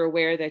once you're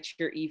aware that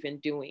you're even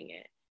doing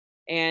it.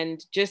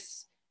 And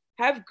just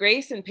have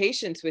grace and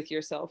patience with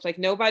yourself. Like,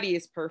 nobody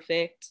is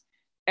perfect.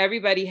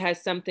 Everybody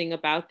has something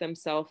about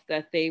themselves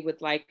that they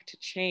would like to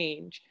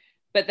change.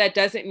 But that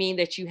doesn't mean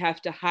that you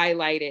have to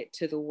highlight it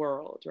to the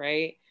world,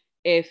 right?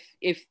 If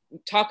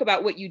talk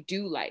about what you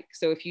do like.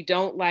 So if you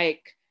don't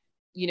like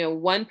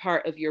one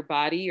part of your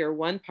body, or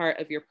one part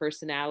of your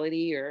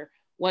personality, or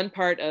one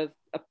part of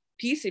a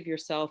piece of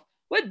yourself,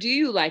 what do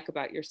you like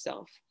about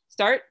yourself?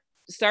 Start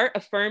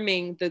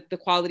affirming the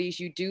qualities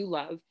you do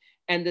love,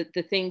 and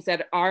the things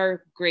that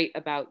are great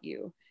about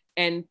you,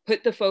 and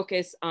put the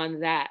focus on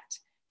that.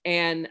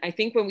 And I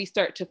think when we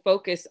start to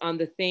focus on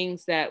the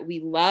things that we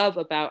love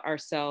about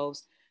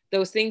ourselves,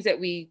 those things that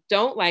we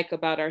don't like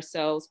about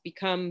ourselves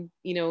become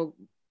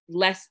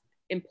less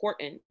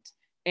important,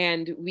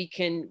 and we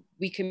can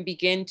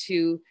begin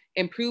to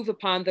improve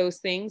upon those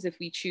things if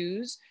we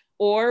choose,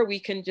 or we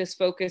can just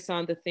focus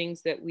on the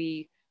things that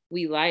we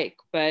like.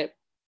 But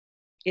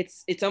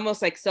it's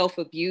almost like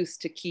self-abuse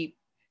to keep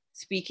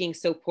speaking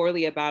so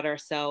poorly about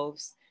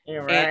ourselves,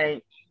 You're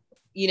and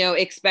right.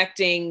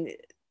 expecting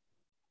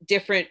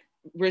different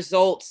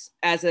results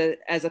as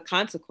a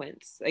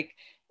consequence. Like,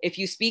 if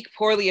you speak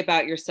poorly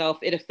about yourself,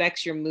 it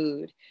affects your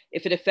mood.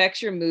 If it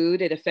affects your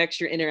mood, it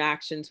affects your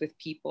interactions with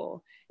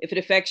people. If it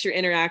affects your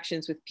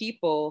interactions with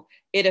people,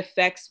 it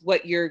affects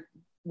what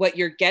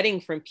you're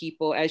getting from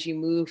people as you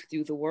move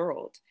through the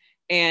world.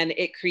 And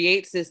it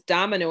creates this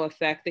domino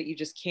effect that you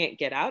just can't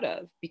get out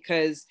of,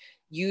 because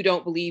you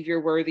don't believe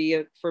you're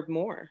worthy for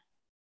more.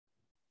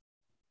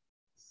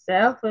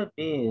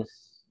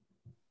 Self-abuse,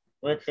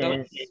 which So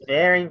is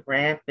very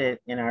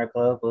rampant in our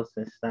global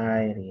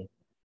society.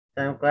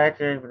 So I'm glad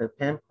you're able to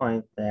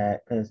pinpoint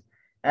that because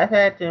I've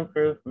had to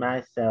improve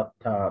my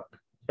self-talk,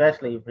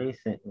 especially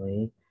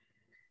recently.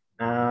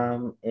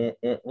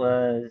 It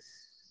was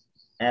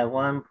at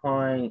one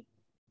point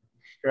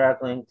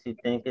struggling to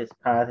think as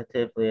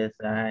positively as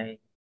I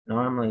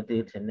normally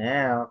do to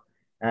now.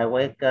 I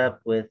wake up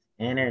with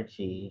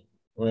energy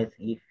with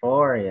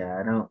euphoria.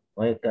 I don't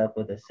wake up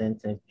with a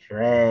sense of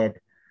dread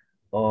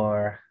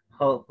or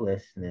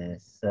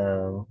hopelessness.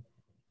 So,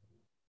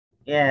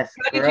 yes,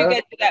 How did you growth.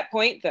 get to that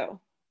point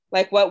though?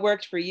 Like what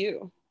worked for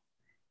you?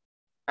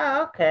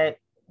 Oh, okay.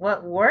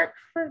 What worked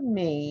for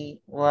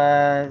me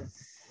was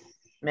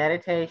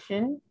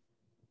meditation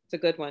It's a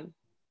good one.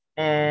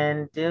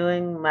 and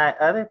doing my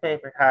other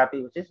favorite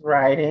hobby, which is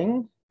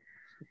writing,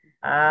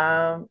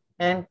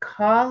 and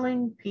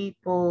calling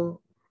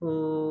people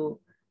who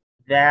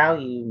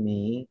value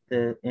me,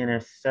 the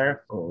inner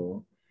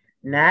circle,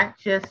 not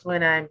just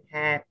when I'm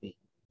happy,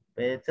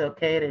 but it's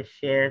okay to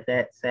share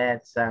that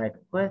sad side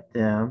with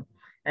them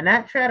and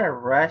not try to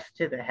rush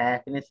to the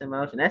happiness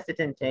emotion. That's the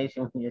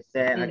temptation when you're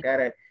sad. I Mm.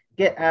 gotta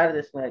get out of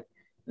this. Like,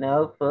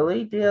 no,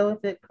 fully deal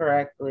with it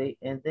correctly,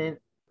 and then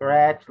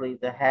gradually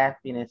the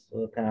happiness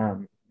will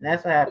come.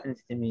 That's what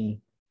happens to me.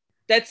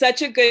 That's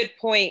such a good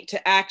point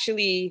to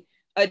actually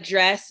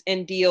address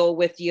and deal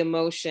with the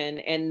emotion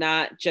and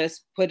not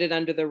just put it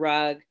under the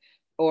rug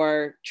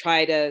or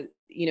try to,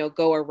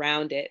 go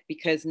around it,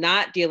 because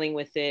not dealing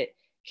with it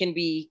can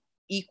be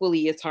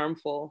equally as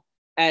harmful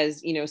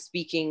as,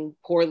 speaking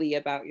poorly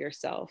about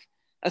yourself,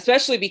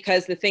 especially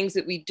because the things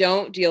that we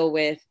don't deal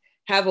with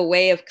have a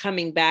way of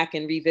coming back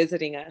and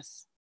revisiting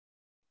us.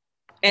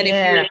 And if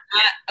you're Yeah,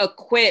 not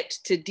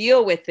equipped to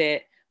deal with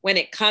it when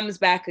it comes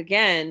back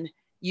again,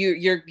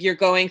 you're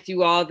going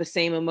through all the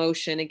same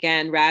emotion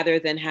again rather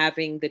than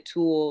having the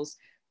tools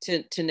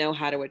to know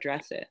how to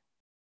address it.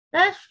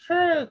 that's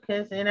true.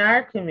 Because in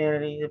our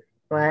community, the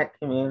Black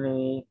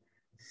community,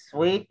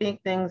 sweeping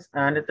things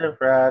under the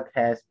rug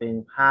has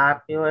been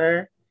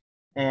popular,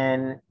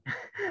 and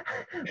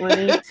we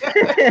need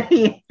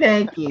to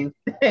thank you,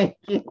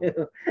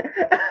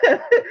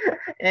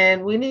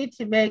 and we need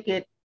to make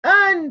it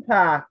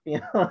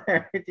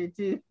unpopular to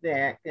do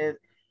that because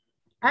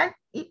I,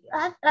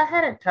 I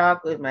had a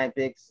talk with my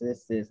big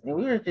sisters, and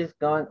we were just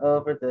going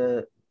over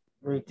the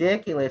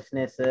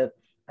ridiculousness of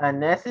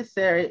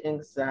unnecessary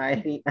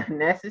anxiety,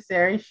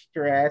 unnecessary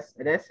stress,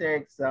 unnecessary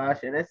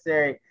exhaustion,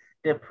 unnecessary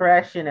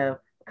depression of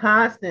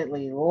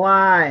constantly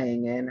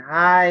lying and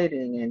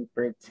hiding and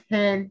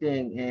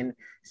pretending and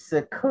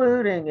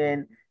secluding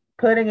and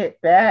putting it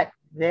back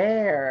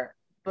there.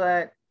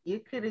 But you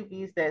could have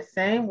used that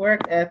same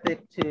work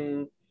ethic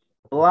to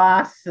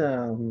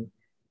blossom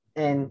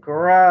and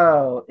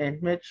grow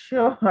and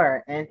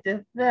mature and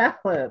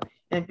develop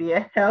and be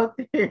a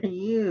healthier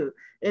you.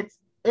 It's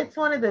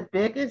one of the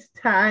biggest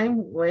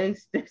time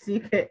wasters you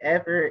could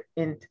ever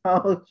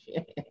indulge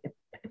in.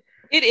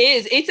 It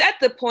is. It's at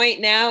the point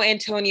now,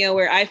 Antonio,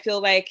 where I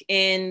feel like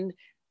in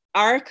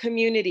our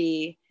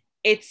community,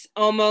 it's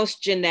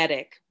almost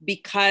genetic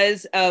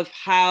because of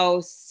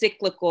how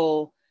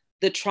cyclical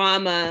the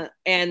trauma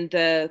and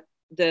the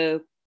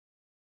the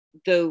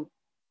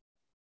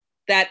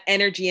that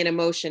energy and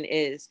emotion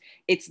is.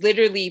 It's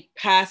literally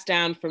passed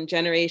down from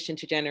generation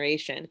to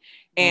generation.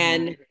 Mm-hmm.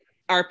 And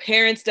our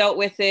parents dealt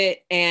with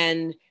it,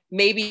 and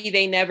maybe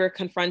they never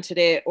confronted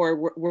it or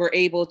were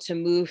able to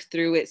move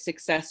through it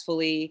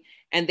successfully.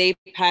 And they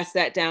pass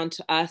that down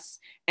to us.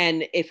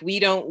 And if we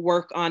don't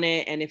work on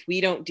it and if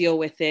we don't deal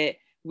with it,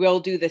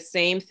 we'll do the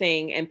same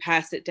thing and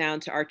pass it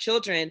down to our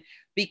children,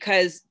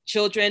 because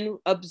children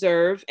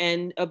observe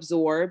and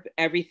absorb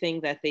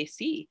everything that they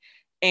see.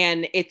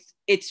 And it's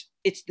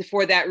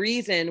for that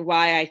reason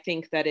why I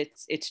think that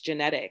it's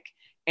genetic.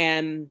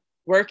 And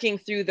working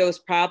through those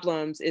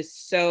problems is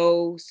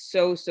so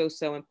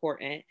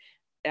important,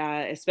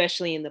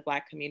 especially in the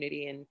Black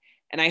community.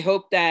 And I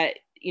hope that,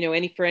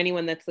 for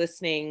anyone that's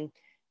listening,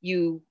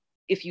 you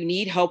if you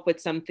need help with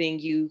something,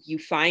 you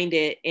find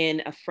it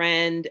in a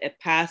friend, a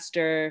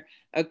pastor,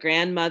 a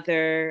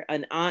grandmother,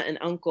 an aunt, an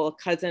uncle, a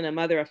cousin, a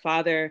mother, a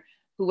father,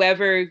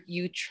 whoever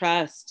you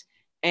trust,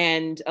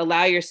 and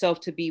allow yourself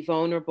to be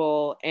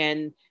vulnerable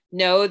and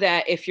know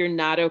that if you're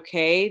not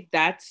okay,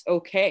 that's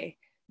okay.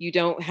 You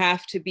don't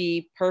have to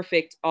be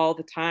perfect all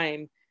the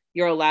time.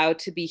 You're allowed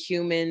to be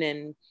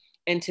human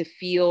and to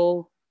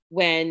feel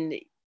when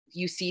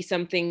you see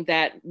something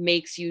that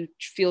makes you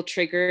feel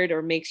triggered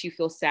or makes you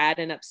feel sad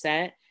and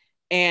upset.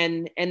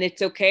 And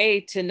it's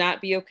okay to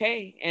not be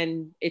okay,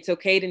 and it's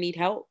okay to need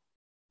help.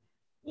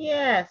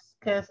 Yes,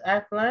 because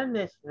I've learned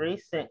this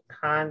recent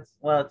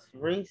well, it's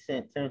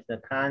recent in terms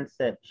of the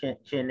concept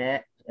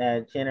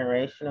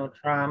generational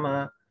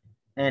trauma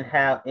and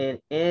how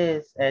it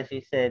is, as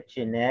you said,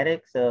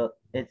 genetic. So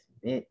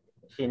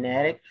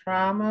genetic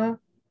trauma,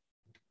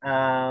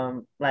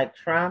 like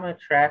trauma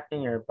trapped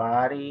in your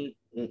body.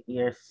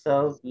 You're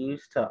so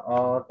used to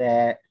all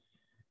that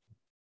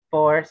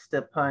forced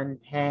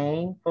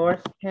pain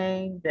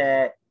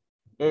that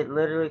it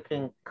literally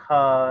can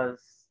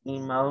cause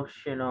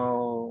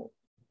emotional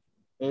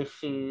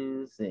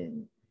issues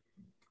and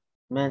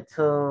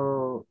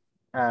mental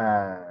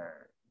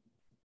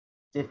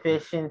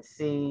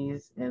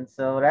deficiencies. And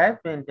so what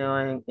I've been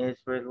doing is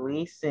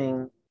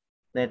releasing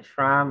the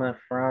trauma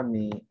from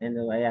me. And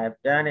the way I've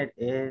done it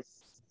is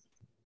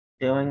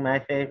doing my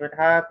favorite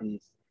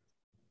hobbies,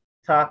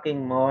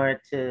 talking more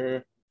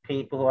to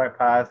people who are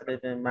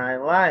positive in my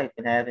life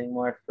and having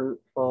more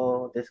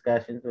fruitful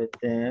discussions with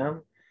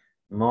them.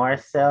 More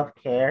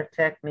self-care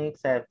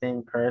techniques I've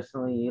been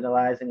personally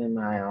utilizing in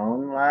my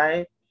own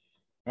life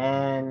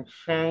and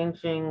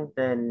changing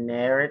the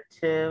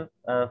narrative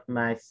of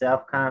my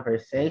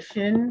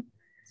self-conversation.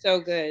 So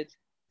good.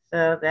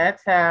 So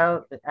that's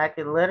how I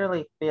could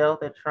literally feel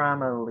the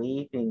trauma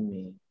leaving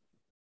me.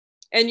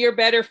 And you're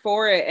better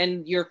for it,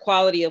 and your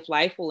quality of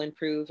life will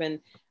improve. And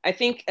I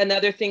think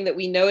another thing that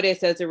we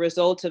notice as a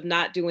result of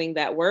not doing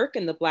that work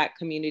in the Black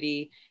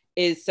community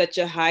is such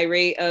a high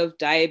rate of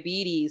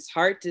diabetes,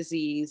 heart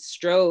disease,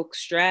 stroke,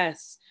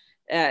 stress.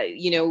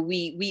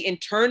 We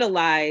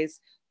internalize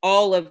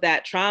all of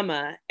that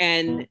trauma,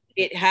 and Mm,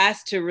 it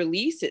has to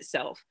release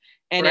itself,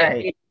 and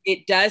right.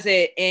 it does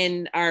it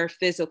in our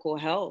physical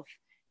health.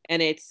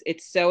 And it's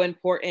so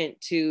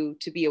important to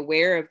be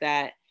aware of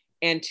that,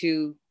 and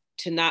to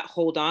not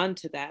hold on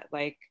to that.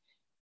 Like,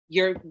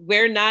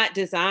 we're not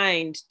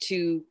designed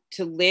to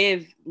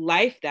live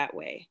life that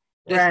way.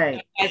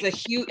 Right. As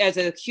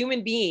a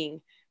human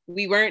being,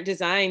 we weren't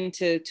designed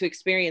to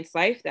experience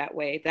life that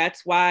way.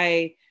 That's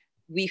why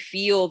we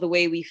feel the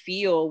way we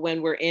feel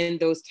when we're in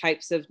those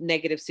types of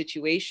negative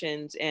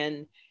situations,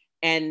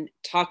 and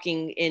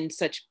talking in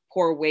such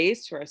poor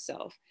ways to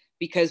ourselves,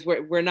 because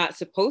we're not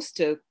supposed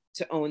to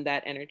own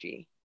that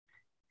energy.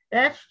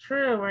 That's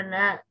true. We're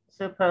not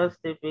supposed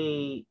to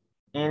be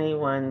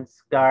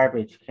anyone's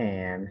garbage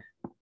can.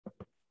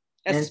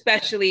 And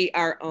Especially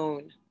our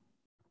own.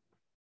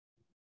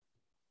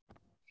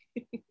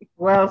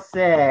 well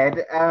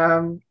said.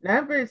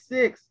 Number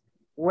six,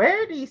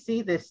 where do you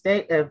see the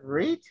state of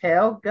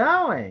retail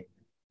going?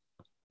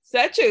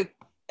 Such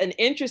an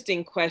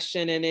interesting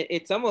question, and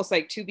it's almost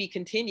like to be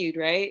continued,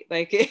 right?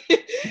 Like,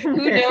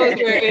 who knows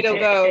where it'll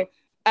go.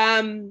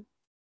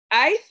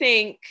 I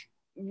think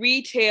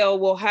retail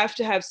will have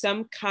to have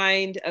some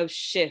kind of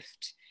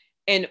shift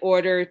in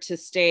order to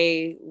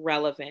stay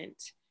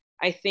relevant.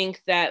 I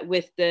think that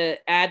with the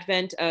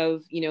advent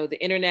of, the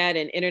internet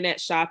and internet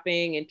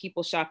shopping and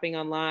people shopping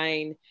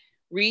online,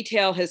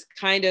 retail has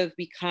kind of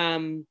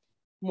become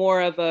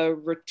more of a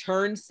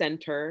return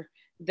center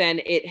than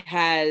it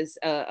has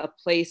a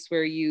place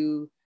where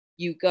you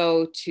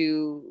go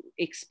to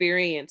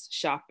experience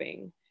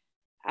shopping.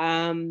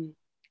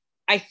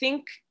 I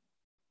think,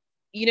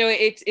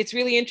 it's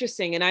really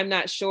interesting, and I'm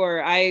not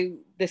sure.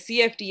 The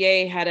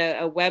CFDA had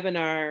a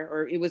webinar,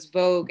 or it was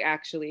Vogue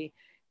actually,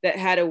 that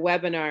had a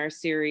webinar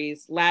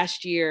series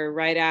last year,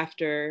 right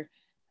after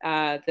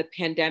the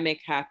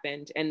pandemic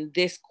happened, and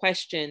this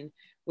question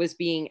was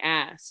being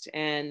asked,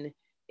 and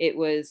it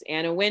was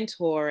Anna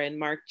Wintour and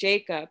Marc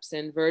Jacobs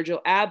and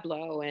Virgil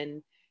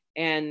Abloh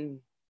and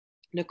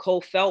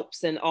Nicole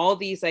Phelps and all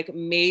these like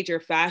major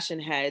fashion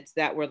heads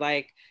that were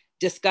like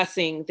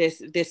discussing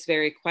this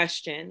very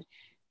question.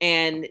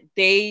 And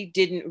they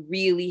didn't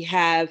really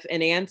have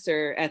an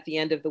answer at the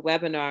end of the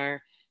webinar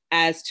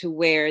as to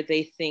where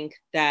they think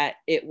that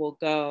it will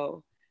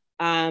go.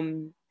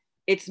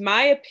 It's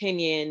my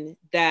opinion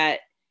that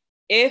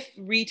if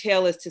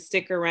retail is to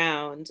stick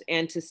around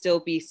and to still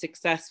be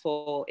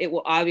successful, it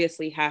will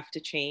obviously have to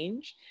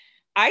change.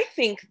 I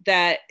think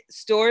that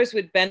stores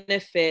would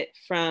benefit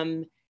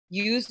from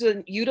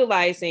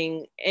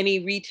utilizing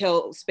any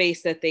retail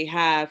space that they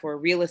have, or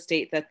real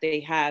estate that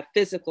they have,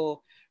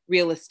 physical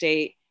real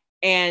estate,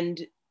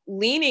 and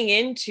leaning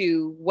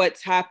into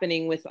what's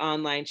happening with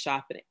online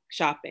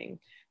shopping.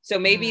 So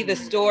maybe the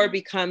store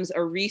becomes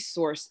a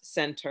resource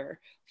center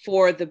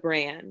for the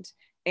brand,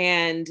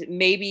 and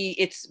maybe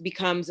it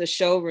becomes a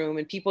showroom,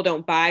 and people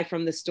don't buy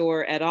from the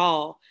store at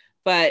all,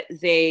 but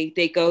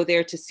they go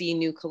there to see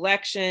new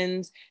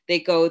collections, they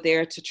go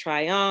there to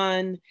try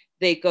on,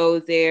 they go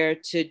there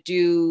to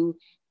do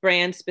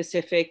brand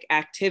specific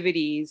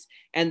activities,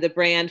 and the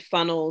brand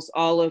funnels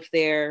all of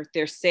their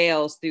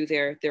sales through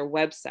their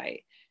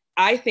website.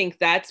 I think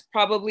that's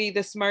probably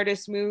the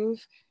smartest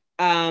move.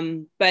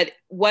 But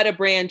what a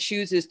brand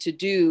chooses to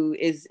do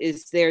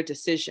is their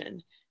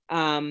decision.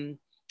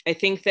 I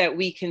think that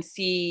we can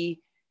see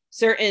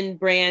certain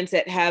brands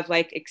that have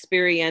like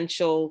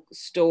experiential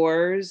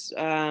stores.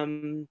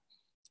 I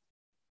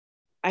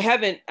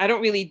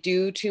don't really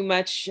do too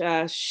much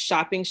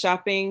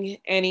shopping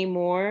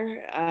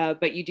anymore,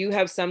 but you do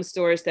have some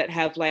stores that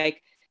have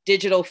like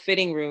digital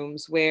fitting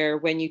rooms where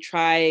when you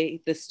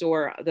try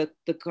the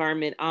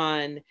garment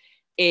on,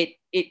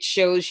 it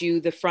shows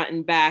you the front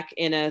and back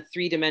in a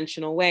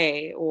 3-dimensional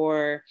way,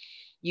 or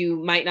you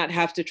might not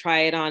have to try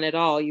it on at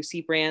all. You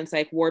see brands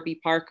like Warby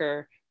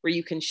Parker where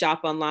you can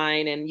shop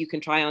online and you can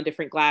try on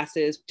different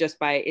glasses just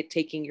by it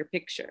taking your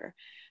picture.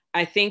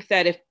 I think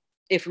that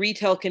if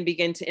retail can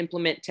begin to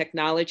implement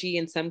technology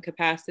in some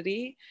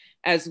capacity,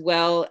 as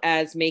well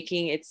as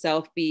making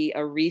itself be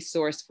a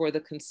resource for the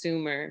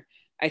consumer,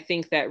 I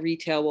think that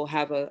retail will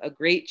have a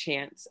great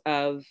chance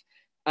of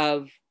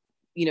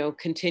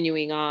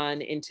continuing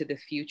on into the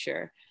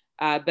future.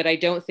 But I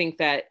don't think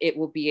that it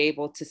will be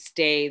able to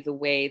stay the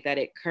way that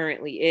it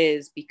currently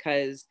is,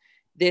 because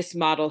this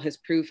model has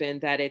proven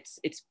that it's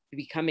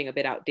becoming a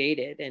bit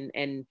outdated,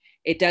 and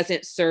it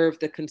doesn't serve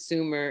the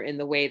consumer in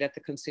the way that the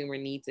consumer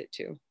needs it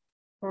to.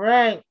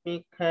 Right,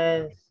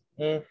 because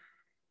if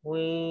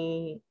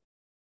we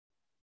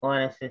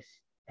want to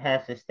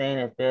have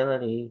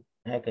sustainability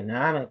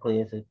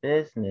economically as a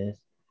business,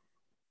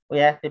 we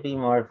have to be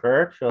more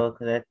virtual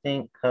because I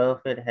think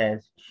COVID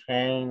has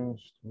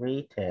changed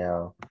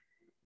retail.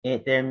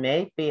 There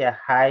may be a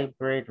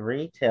hybrid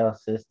retail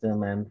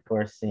system I'm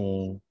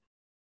foreseeing.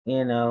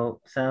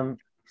 Some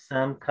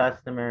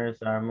customers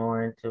are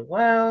more into,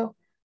 well,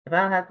 if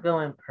I don't have to go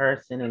in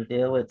person and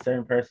deal with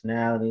certain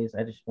personalities,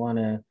 I just want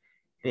to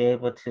be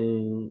able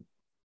to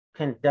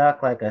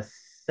conduct like a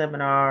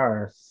seminar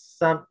or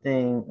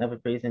something of a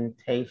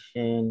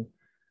presentation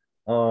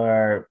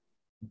or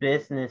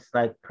business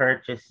like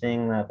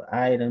purchasing of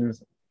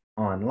items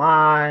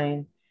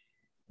online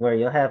where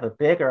you'll have a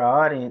bigger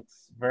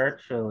audience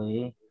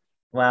virtually,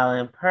 while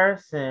in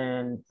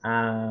person,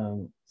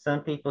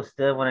 some people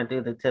still want to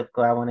do the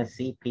typical, I want to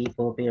see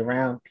people, be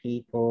around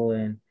people,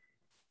 and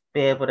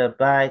be able to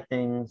buy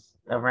things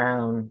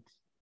around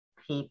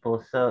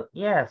people. So,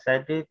 yes, I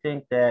do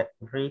think that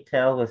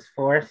retail was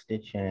forced to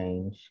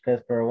change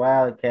because for a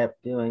while it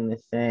kept doing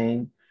the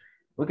same.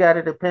 We got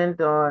to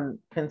depend on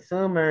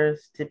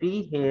consumers to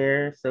be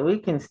here so we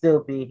can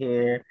still be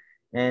here.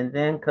 And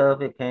then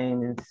COVID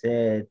came and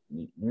said,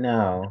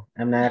 no,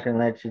 I'm not going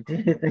to let you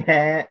do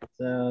that.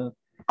 So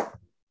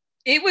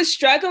it was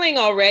struggling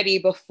already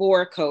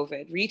before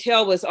COVID.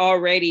 Retail was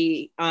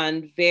already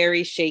on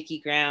very shaky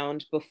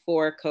ground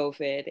before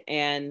COVID.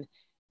 And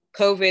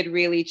COVID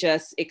really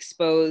just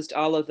exposed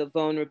all of the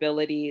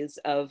vulnerabilities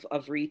of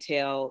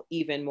retail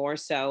even more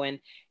so. And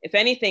if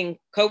anything,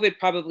 COVID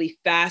probably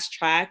fast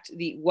tracked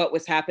what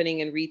was happening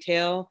in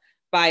retail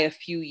by a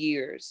few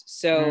years.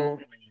 So,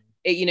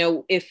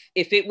 if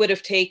it would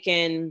have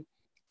taken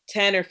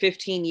 10 or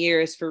 15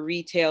 years for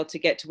retail to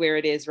get to where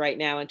it is right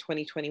now in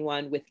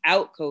 2021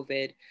 without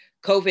COVID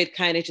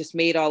kind of just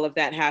made all of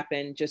that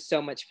happen just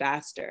so much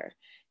faster.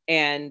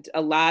 And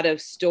a lot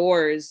of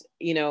stores,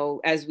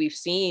 as we've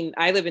seen,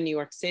 I live in New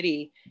York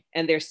City,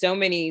 and there's so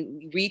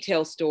many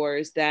retail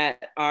stores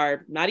that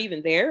are not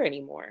even there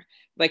anymore.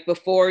 Like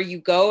before you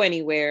go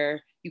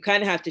anywhere, you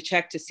kind of have to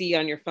check to see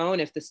on your phone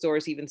if the store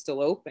is even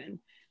still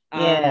open.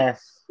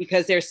 yes.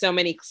 Because there's so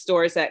many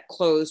stores that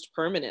closed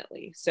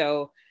permanently.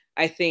 So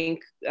I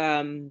think,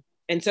 and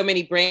so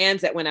many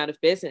brands that went out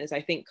of business,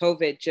 I think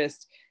COVID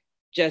just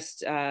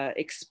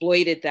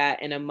exploited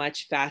that in a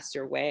much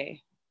faster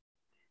way.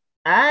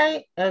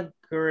 I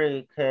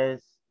agree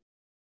because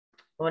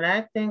when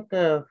I think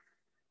of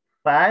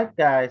Five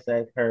Guys,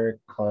 I've heard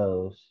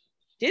close.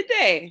 Did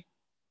they?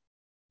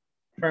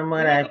 From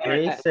what I've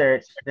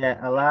researched,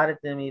 that a lot of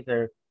them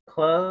either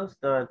closed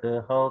or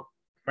the whole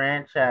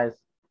franchise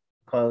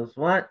closed.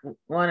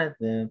 One of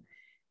them,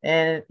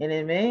 and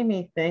it made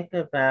me think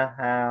about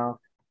how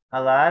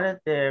a lot of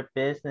their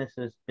business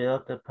was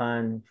built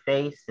upon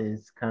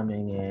faces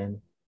coming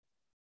in.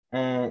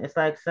 And it's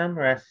like some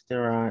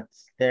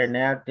restaurants, they're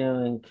now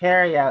doing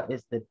carry out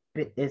is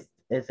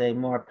a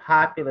more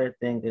popular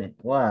thing than it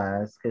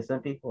was because some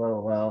people are,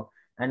 well,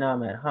 I know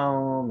I'm at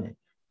home and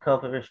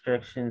COVID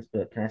restrictions,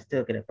 but can I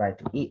still get a bite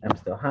to eat? I'm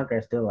still hungry. I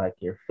still like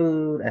your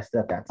food. I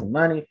still got some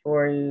money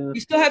for you.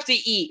 You still have to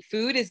eat.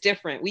 Food is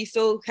different. We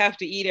still have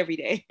to eat every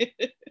day.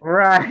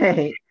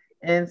 Right.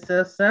 And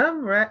so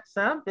some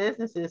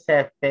businesses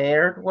have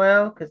fared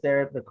well because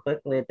they're able to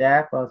quickly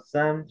adapt, while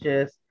some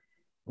just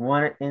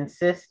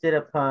insisted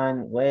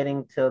upon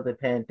waiting till the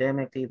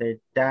pandemic to either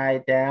die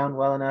down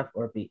well enough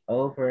or be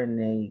over and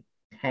they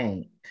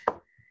tanked.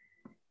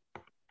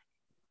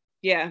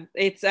 Yeah,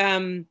 it's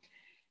a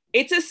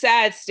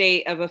sad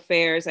state of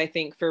affairs, I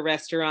think, for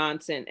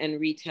restaurants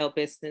and retail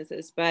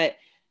businesses. But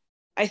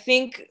I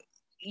think,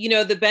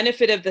 the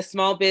benefit of the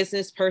small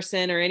business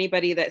person or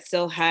anybody that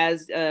still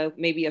has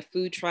maybe a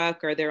food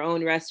truck or their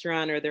own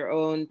restaurant or their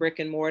own brick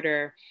and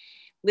mortar,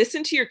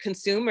 listen to your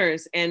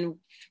consumers, and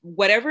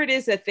whatever it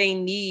is that they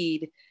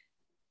need,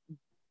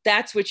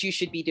 that's what you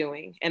should be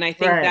doing. And I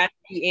think that's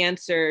the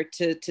answer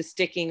to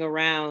sticking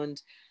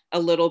around a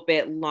little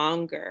bit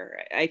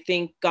longer. I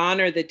think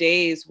gone are the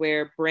days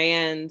where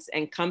brands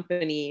and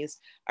companies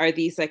are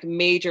these like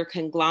major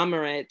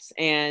conglomerates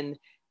and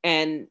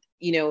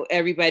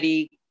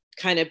everybody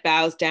kind of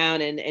bows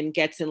down and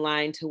gets in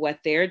line to what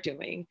they're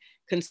doing.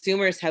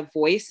 Consumers have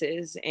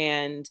voices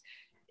and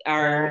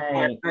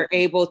are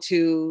able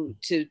to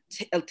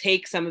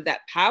take some of that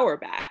power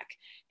back.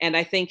 And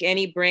I think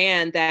any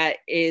brand that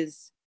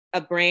is a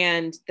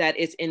brand that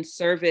is in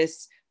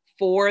service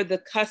for the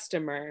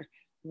customer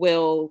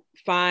will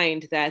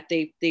find that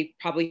they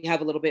probably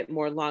have a little bit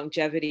more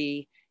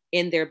longevity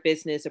in their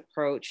business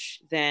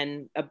approach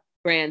than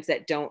brands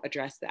that don't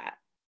address that.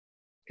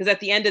 Because at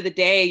the end of the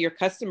day, your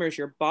customer is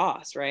your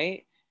boss,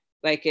 right?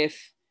 Like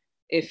if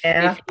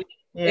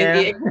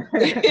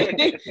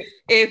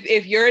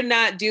if you're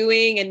not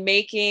doing and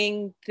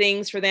making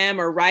things for them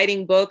or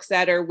writing books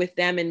that are with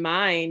them in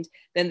mind,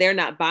 then they're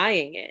not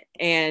buying it.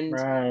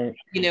 And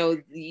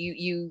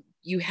you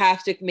you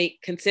have to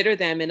consider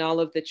them in all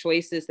of the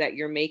choices that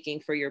you're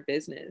making for your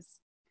business.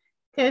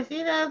 Because,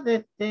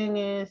 the thing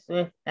is,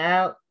 you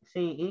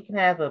can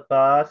have a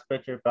boss,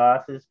 but your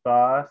boss's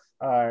boss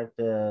are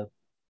the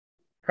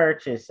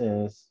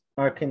purchasers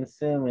or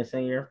consumers.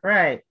 And you're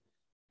right.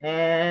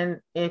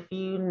 And if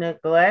you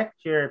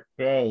neglect your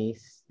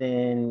base,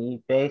 then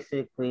you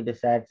basically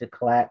decide to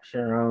collapse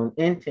your own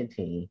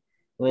entity,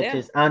 which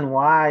is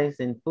unwise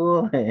and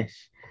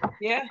foolish.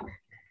 Yeah.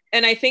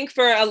 And I think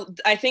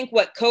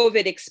what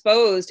COVID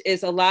exposed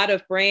is a lot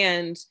of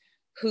brands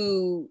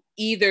who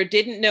either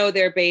didn't know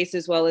their base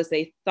as well as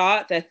they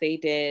thought that they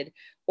did,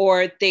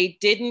 or they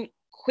didn't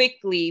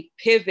quickly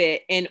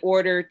pivot in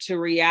order to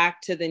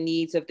react to the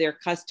needs of their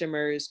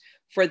customers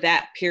for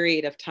that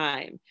period of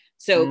time.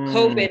 So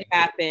COVID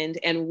happened,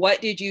 and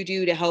what did you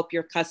do to help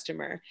your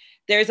customer?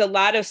 There's a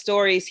lot of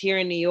stories here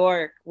in New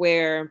York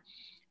where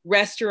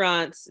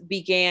restaurants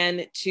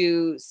began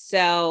to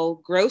sell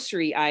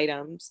grocery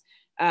items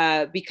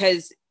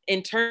because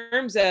in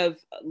terms of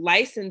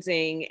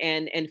licensing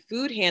and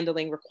food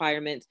handling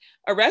requirements,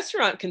 a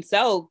restaurant can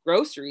sell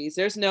groceries.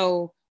 There's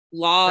no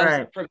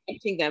laws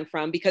preventing them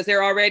from, because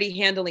they're already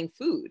handling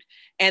food,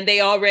 and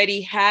they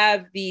already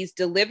have these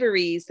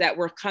deliveries that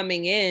were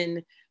coming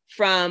in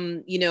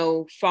from,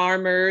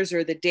 farmers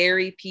or the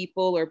dairy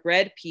people or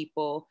bread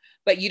people,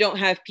 but you don't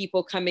have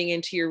people coming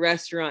into your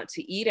restaurant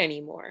to eat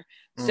anymore.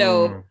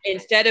 So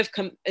instead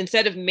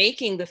of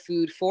making the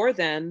food for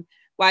them,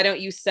 why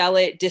don't you sell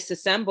it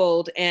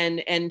disassembled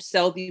and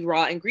sell the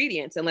raw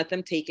ingredients and let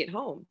them take it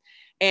home?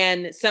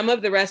 And some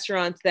of the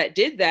restaurants that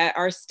did that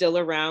are still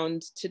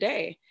around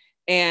today.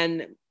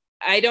 And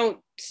I don't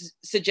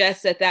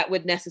suggest that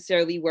would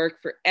necessarily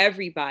work for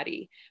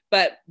everybody,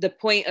 but the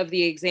point of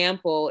the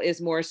example is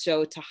more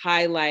so to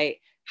highlight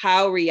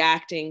how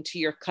reacting to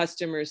your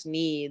customers'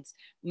 needs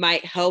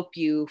might help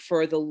you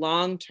for the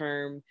long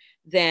term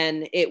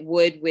than it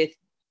would with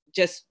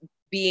just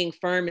being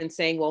firm and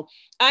saying, well,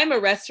 I'm a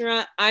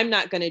restaurant, I'm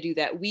not going to do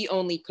that. We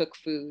only cook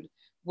food.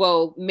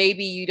 Well,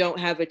 maybe you don't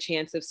have a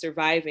chance of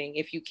surviving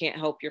if you can't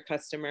help your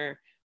customer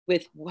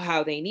with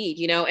how they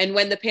need, and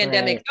when the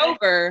pandemic's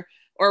over,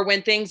 or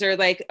when things are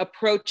like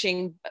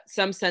approaching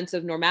some sense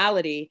of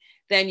normality,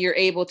 then you're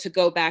able to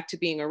go back to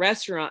being a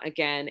restaurant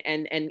again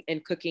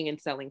and cooking and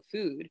selling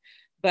food,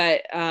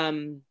 but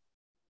in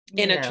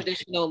a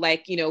traditional,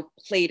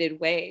 plated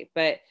way.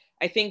 But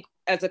I think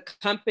as a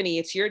company,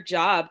 it's your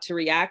job to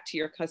react to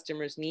your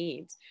customers'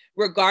 needs,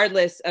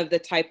 regardless of the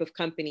type of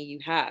company you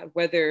have,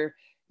 whether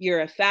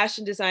you're a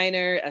fashion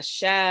designer, a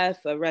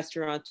chef, a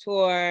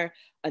restaurateur,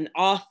 an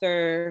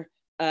author,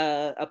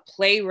 a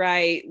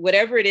playwright,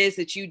 whatever it is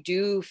that you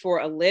do for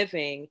a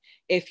living.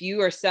 If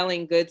you are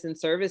selling goods and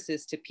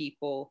services to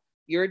people,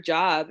 your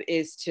job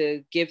is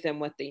to give them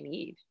what they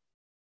need.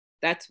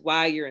 That's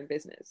why you're in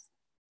business.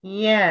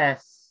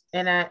 Yes.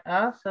 And I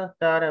also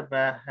thought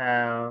about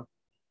how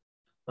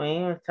when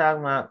you were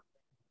talking about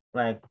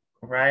like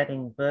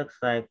writing books,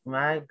 like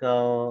my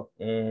goal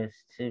is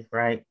to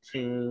write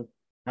to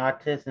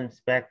autism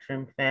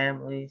spectrum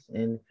families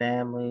and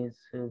families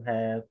who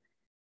have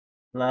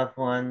loved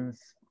ones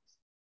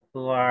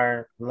who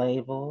are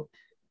labeled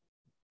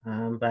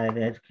by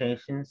the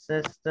education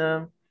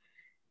system.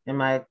 And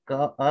my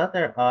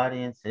other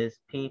audience is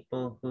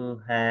people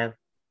who have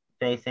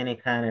faced any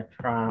kind of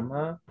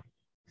trauma.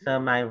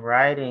 So my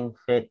writing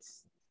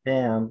fits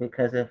them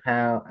because of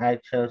how I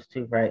chose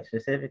to write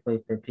specifically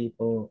for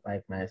people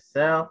like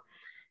myself.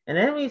 And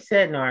then we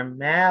said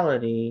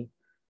normality.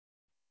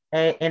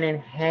 An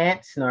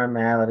enhanced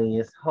normality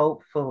is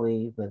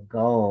hopefully the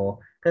goal.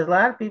 Because a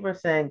lot of people are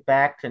saying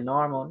back to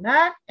normal.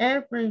 Not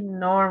every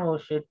normal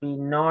should be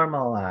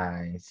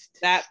normalized.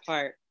 That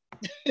part.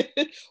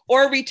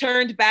 Or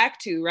returned back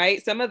to,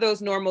 right? Some of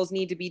those normals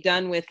need to be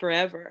done with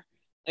forever.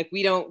 Like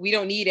we don't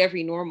need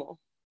every normal.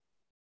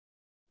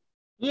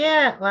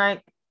 Yeah,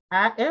 like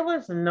it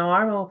was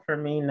normal for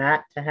me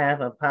not to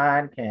have a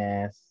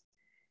podcast.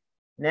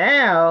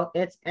 Now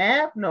it's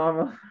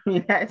abnormal for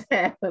me not to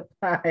have a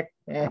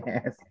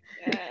podcast.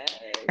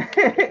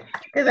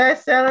 Because I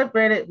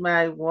celebrated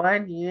my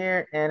 1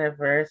 year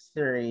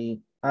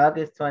anniversary,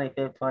 August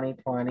 25th,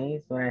 2020,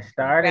 is when I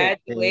started.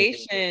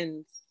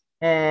 Congratulations.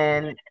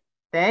 And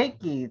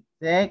thank you.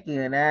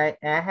 And I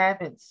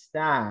haven't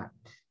stopped.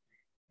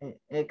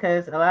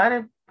 Because a lot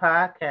of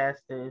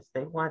podcasters,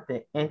 they want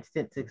the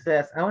instant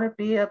success. I want to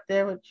be up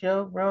there with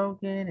Joe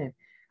Rogan and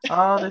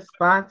all the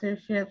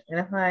sponsorships. And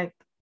I'm like,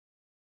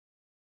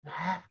 you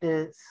have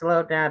to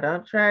slow down.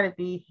 Don't try to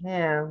be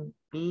him.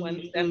 Be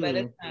one step at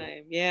a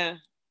time. Yeah.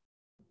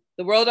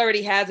 The world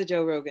already has a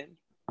Joe Rogan.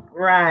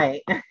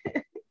 Right.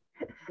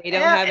 They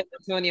don't have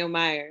Antonio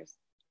Myers.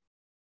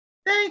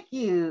 Thank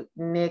you,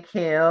 Nic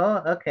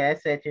Hyl. Okay, I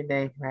said your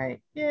name right.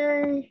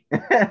 Yay.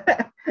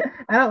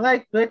 I don't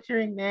like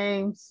butchering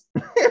names.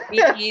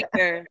 Me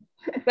either.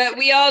 But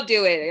we all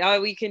do it.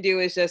 All we can do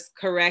is just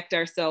correct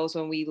ourselves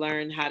when we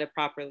learn how to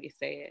properly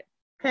say it.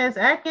 Because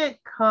I get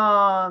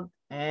called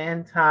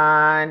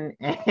Anton,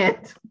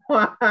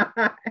 Antoine.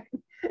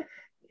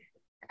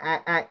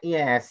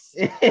 yes.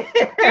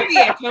 Very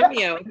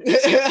Antonio. And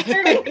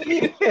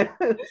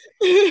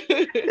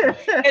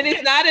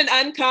it's not an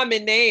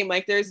uncommon name.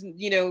 Like there's,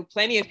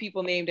 plenty of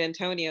people named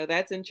Antonio.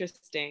 That's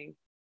interesting.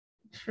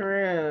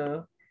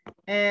 True.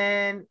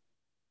 And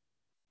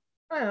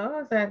what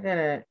was I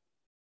gonna?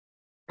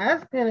 I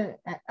was gonna.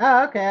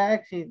 Oh, okay.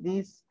 Actually,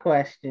 these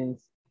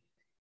questions,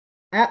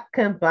 I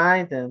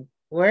combine them.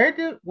 Where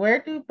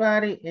do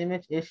body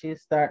image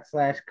issues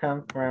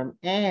start/come from,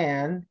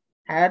 and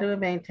how do we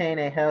maintain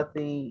a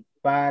healthy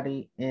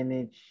body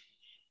image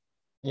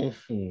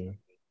issue?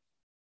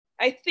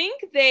 I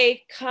think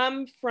they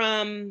come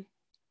from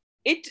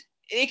it.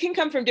 It can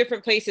come from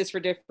different places for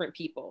different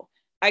people.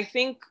 I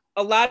think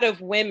a lot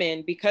of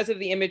women, because of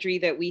the imagery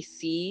that we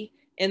see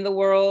in the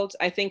world,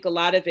 I think a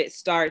lot of it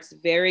starts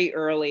very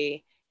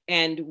early,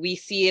 and we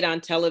see it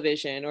on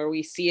television, or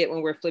we see it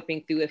when we're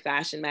flipping through a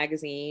fashion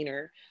magazine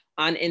or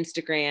on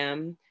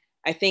Instagram.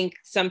 I think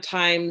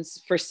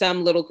sometimes for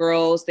some little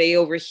girls, they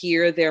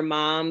overhear their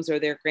moms or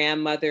their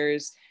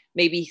grandmothers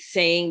maybe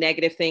saying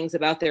negative things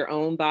about their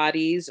own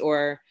bodies,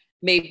 or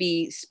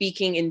maybe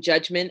speaking in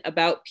judgment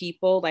about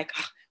people, like,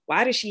 oh,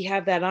 why does she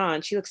have that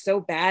on? She looks so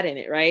bad in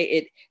it,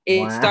 right?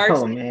 It starts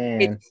Wow, it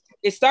man.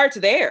 it starts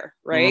there,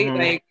 right? Mm-hmm.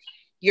 Like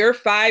your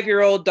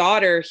 5-year-old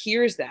daughter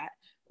hears that,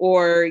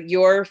 or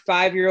your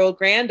 5-year-old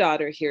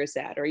granddaughter hears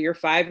that, or your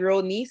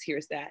 5-year-old niece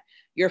hears that.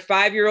 Your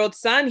 5-year-old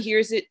son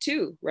hears it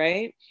too,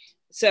 right?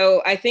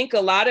 So I think a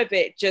lot of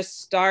it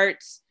just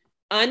starts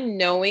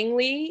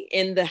unknowingly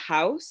in the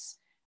house.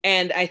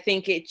 And I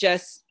think it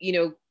just,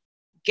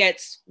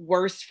 gets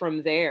worse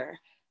from there.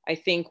 I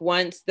think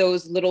once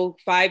those little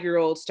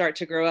 5-year-olds start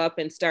to grow up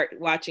and start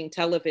watching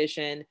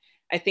television,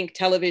 I think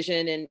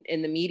television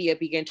and the media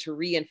begin to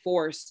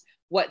reinforce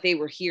what they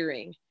were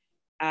hearing.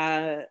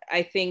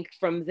 I think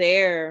from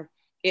there,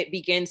 it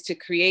begins to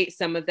create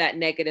some of that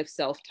negative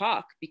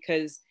self-talk,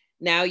 because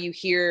now you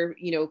hear,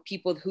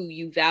 people who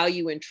you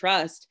value and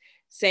trust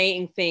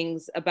saying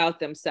things about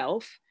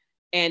themselves,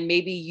 and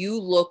maybe you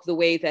look the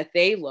way that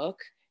they look.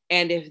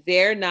 And if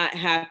they're not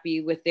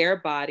happy with their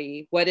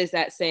body, what is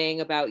that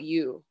saying about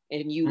you?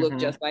 And you look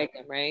Mm-hmm. just like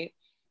them, right?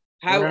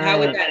 How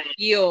would Right. that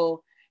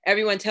feel?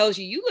 Everyone tells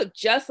you, you look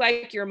just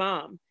like your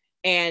mom.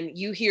 And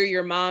you hear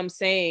your mom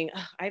saying,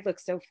 oh, I look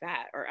so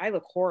fat, or I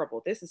look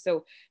horrible. This is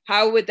so,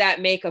 how would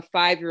that make a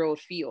 5-year-old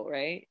feel,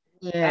 right?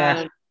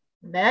 Yeah.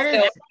 That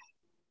So is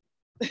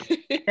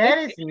that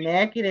is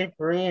negative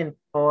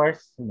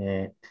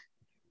reinforcement.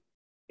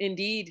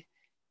 indeed,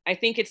 I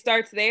think it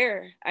starts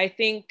there. I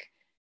think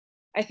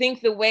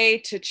the way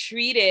to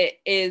treat it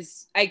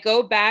is, I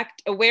go back,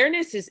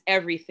 awareness is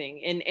everything.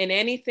 In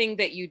anything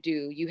that you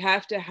do, you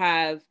have to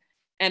have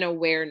an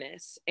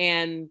awareness.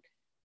 And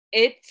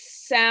it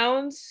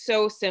sounds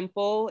so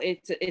simple.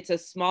 It's a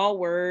small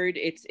word.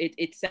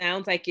 It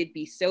sounds like it'd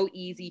be so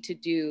easy to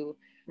do,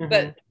 Mm-hmm.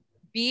 but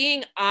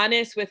being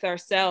honest with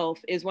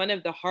ourselves is one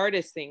of the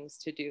hardest things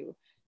to do.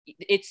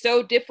 It's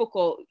so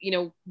difficult.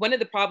 One of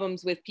the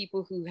problems with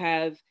people who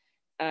have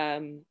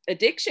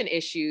addiction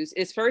issues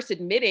is first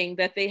admitting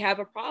that they have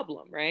a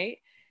problem, right?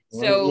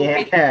 Well, So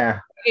yeah.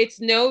 it's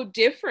no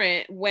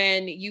different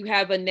when you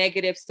have a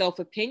negative self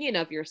opinion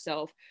of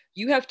yourself.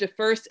 You have to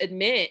first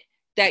admit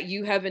that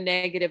you have a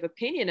negative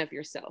opinion of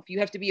yourself. You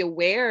have to be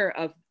aware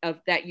of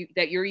that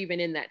you're even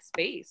in that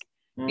space.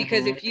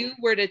 Because Mm-hmm. if you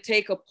were to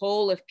take a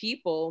poll of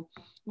people,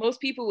 most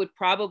people would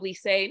probably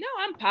say, no,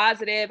 I'm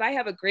positive, I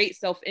have a great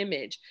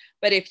self-image.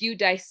 But if you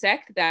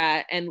dissect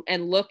that and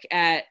look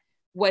at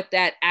what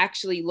that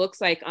actually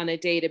looks like on a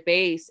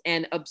database,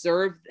 and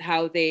observe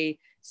how they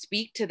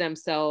speak to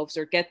themselves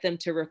or get them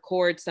to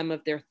record some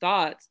of their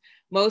thoughts,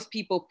 most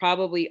people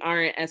probably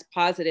aren't as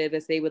positive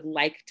as they would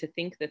like to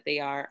think that they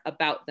are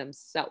about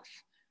themselves.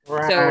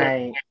 So,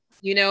 Right.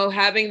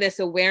 having this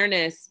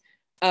awareness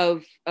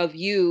of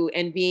you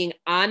and being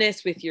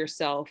honest with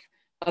yourself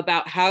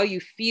about how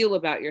you feel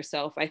about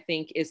yourself, I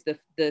think is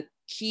the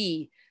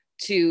key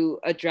to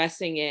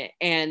addressing it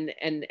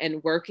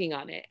and working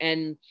on it.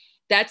 And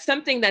that's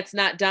something that's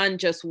not done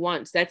just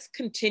once. That's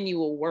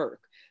continual work.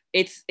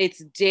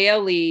 It's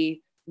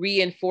daily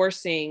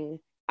reinforcing,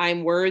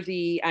 I'm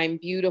worthy, I'm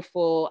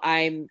beautiful,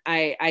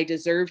 I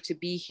deserve to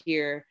be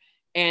here,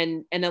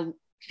 and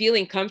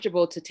feeling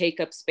comfortable to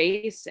take up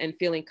space, and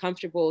feeling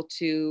comfortable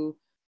to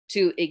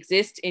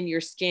exist in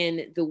your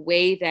skin the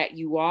way that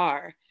you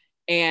are,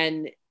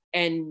 and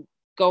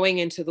going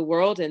into the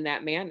world in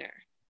that manner.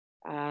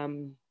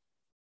 um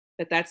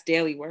but that's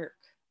daily work.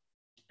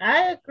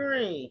 I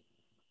agree.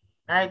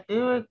 I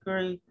do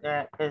agree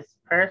that because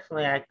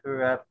personally I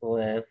grew up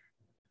with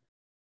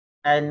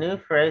a new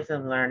phrase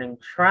I'm learning,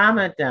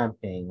 trauma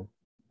dumping.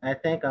 I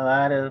think a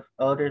lot of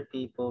older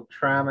people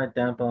trauma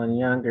dump on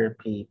younger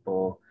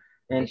people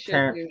They in sure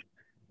turn,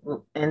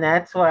 do. and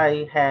that's why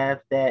you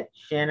have that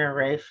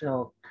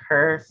generational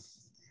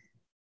curse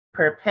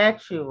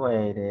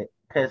perpetuated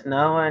because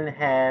no one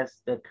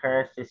has the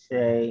courage to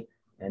say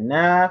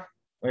enough.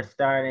 We're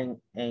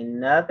starting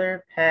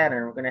another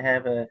pattern. We're going to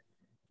have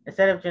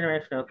instead of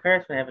generational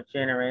curse, we have a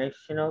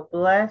generational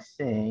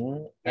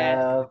blessing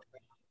Yes.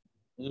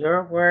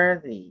 you're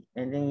worthy.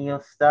 And then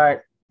you'll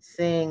start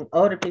seeing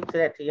older people say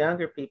that to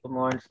younger people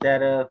more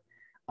instead of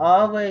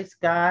always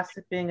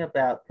gossiping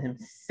about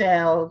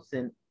themselves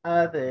and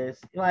others.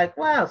 You're like,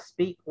 wow,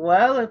 speak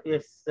well of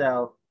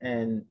yourself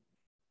and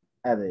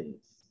others.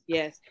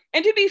 Yes.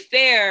 And to be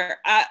fair,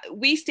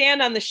 we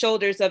stand on the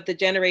shoulders of the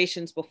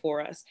generations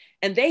before us,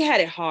 and they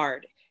had it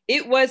hard.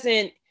 It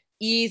wasn't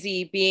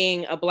easy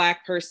being a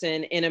Black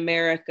person in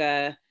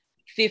America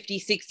 50,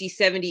 60,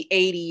 70,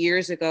 80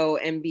 years ago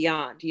and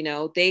beyond. You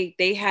know,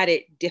 they had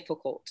it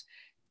difficult.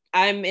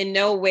 I'm in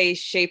no way,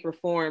 shape, or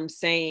form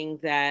saying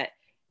that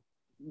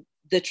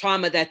the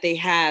trauma that they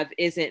have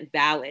isn't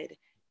valid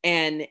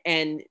and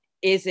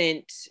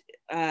isn't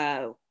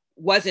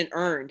wasn't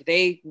earned.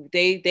 They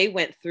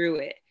went through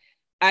it.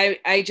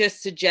 I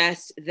just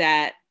suggest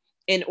that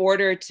in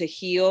order to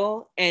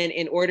heal and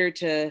in order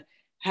to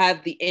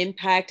have the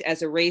impact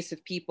as a race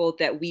of people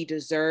that we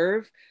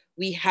deserve,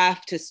 we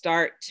have to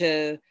start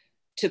to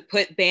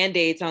put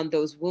band-aids on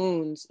those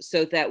wounds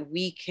so that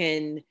we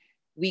can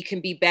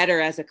be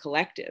better as a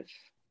collective.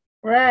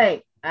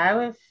 Right. I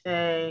would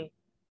say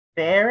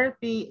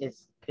therapy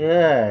is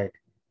good.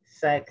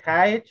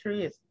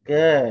 Psychiatry is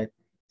good.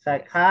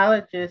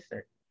 Psychologists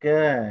are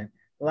good.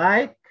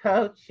 Life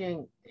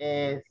coaching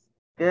is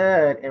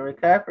good. And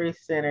recovery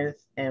centers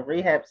and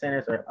rehab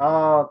centers are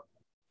all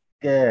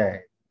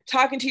good.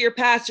 Talking to your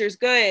pastor is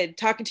good.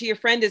 Talking to your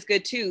friend is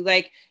good too.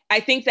 Like, I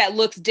think that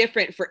looks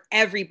different for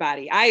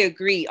everybody. I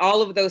agree.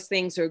 All of those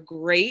things are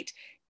great.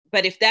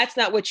 But if that's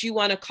not what you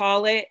want to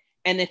call it,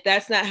 and if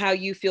that's not how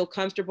you feel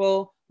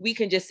comfortable, we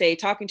can just say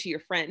talking to your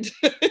friend.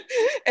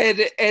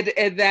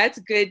 And that's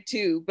good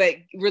too. But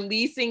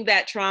releasing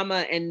that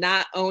trauma and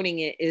not owning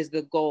it is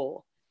the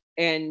goal.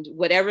 And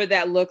whatever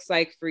that looks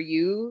like for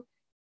you,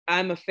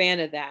 I'm a fan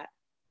of that.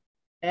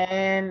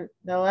 And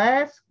the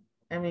last,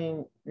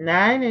 9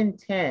 and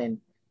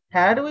 10,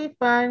 how do we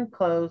find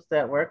clothes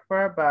that work for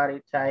our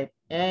body type?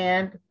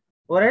 And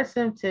what are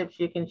some tips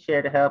you can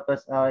share to help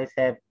us always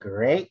have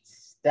great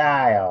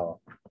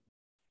style?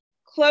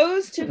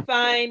 Clothes to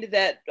find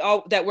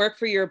that work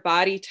for your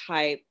body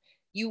type.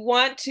 You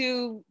want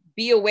to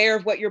be aware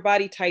of what your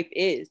body type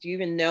is. Do you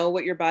even know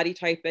what your body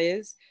type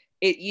is?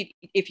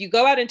 If you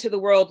go out into the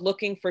world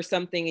looking for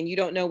something and you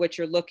don't know what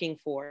you're looking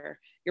for,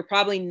 you're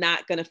probably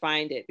not going to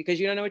find it because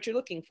you don't know what you're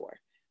looking for.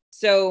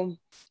 So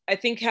I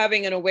think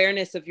having an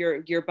awareness of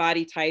your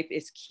body type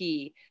is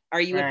key. Are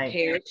you in Right.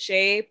 pear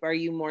shape? Are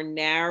you more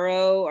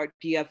narrow? Or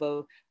do you have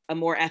a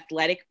more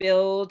athletic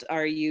build?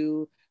 Are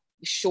you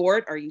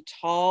short? Are you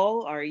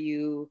tall? Are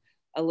you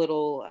a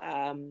little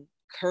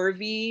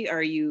curvy?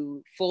 Are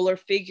you fuller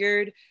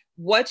figured?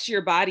 What's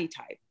your body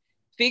type?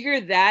 Figure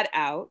that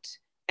out.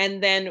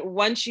 And then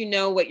once you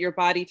know what your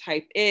body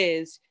type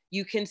is,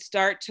 you can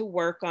start to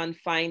work on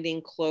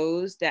finding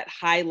clothes that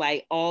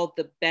highlight all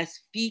the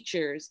best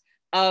features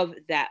of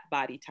that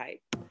body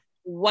type.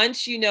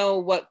 Once you know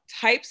what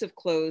types of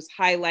clothes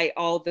highlight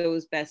all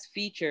those best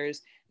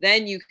features,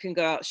 then you can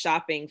go out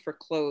shopping for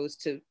clothes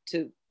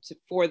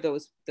for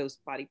those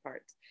body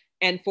parts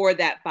and for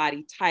that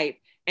body type,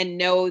 and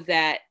know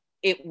that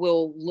it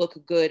will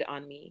look good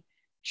on me.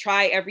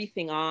 Try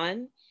everything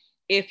on.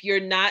 If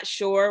you're not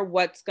sure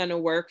what's going to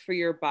work for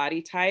your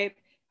body type,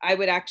 I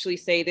would actually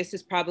say this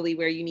is probably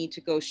where you need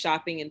to go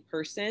shopping in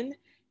person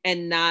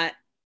and not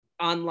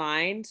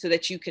online so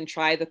that you can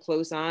try the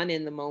clothes on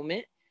in the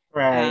moment.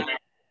 Right.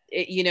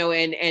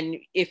 And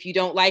if you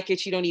don't like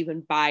it, you don't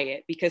even buy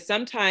it, because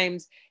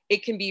sometimes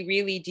it can be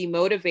really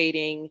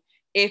demotivating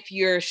if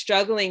you're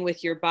struggling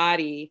with your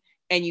body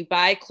and you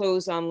buy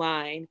clothes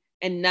online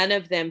and none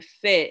of them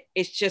fit.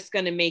 It's just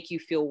going to make you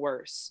feel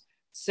worse.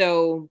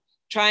 So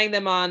trying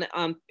them on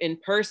in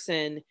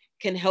person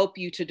can help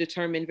you to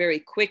determine very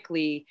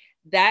quickly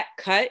that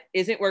cut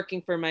isn't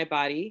working for my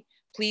body.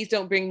 Please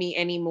don't bring me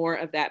any more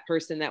of that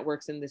person that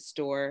works in this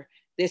store.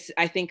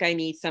 I think I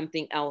need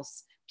something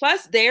else.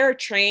 Plus, they're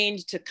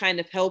trained to kind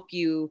of help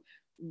you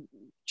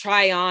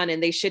try on,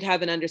 and they should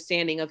have an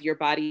understanding of your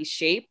body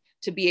shape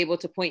to be able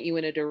to point you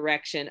in a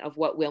direction of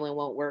what will and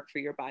won't work for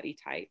your body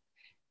type.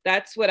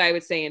 That's what I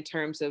would say in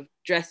terms of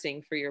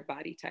dressing for your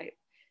body type.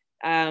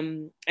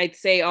 I'd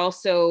say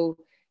also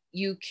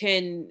you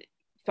can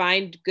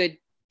find good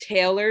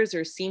tailors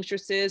or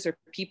seamstresses or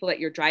people at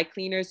your dry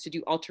cleaners to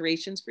do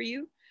alterations for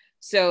you.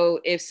 So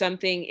if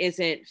something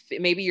isn't,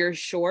 maybe you're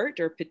short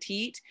or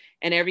petite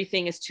and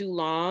everything is too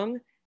long,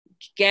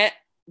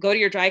 go to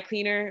your dry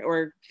cleaner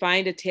or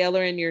find a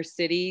tailor in your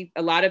city.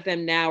 A lot of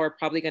them now are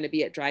probably going to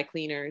be at dry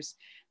cleaners,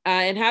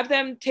 and have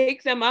them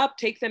take them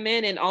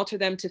in and alter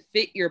them to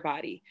fit your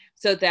body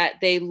so that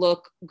they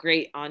look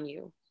great on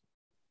you.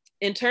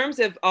 In terms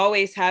of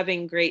always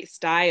having great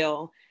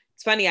style,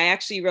 it's funny, I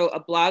actually wrote a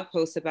blog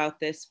post about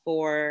this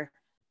for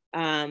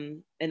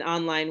an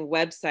online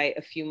website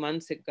a few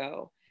months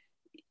ago.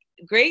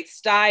 Great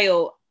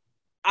style,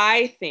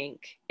 I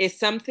think, is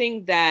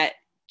something that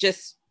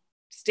just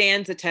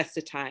stands a test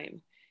of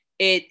time.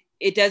 It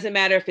doesn't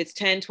matter if it's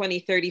 10, 20,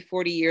 30,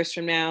 40 years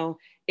from now,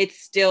 it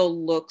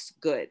still looks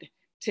good.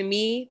 To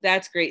me,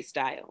 that's great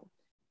style.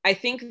 I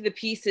think the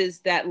pieces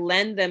that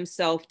lend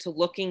themselves to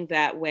looking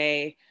that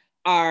way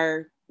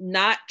are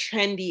not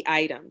trendy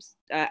items.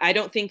 I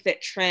don't think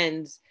that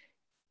trends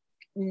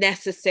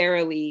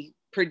necessarily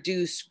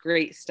produce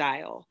great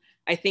style.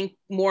 I think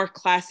more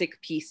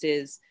classic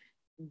pieces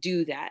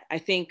do that. I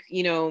think,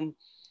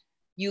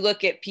 you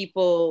look at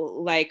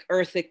people like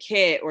Eartha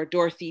Kitt or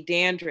Dorothy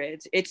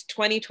Dandridge, it's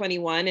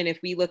 2021. And if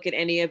we look at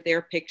any of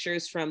their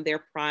pictures from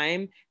their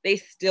prime, they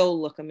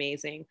still look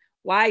amazing.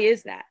 Why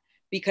is that?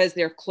 Because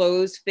their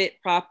clothes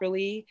fit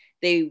properly.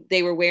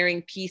 They were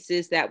wearing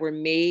pieces that were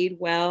made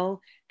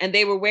well, and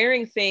they were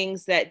wearing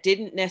things that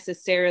didn't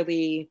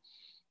necessarily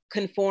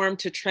conform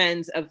to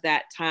trends of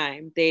that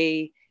time.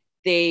 They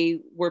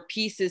were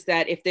pieces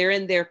that if they're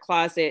in their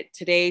closet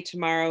today,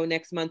 tomorrow,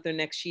 next month, or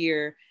next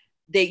year,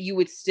 that you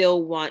would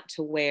still want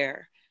to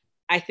wear.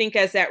 I think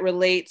as that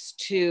relates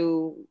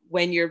to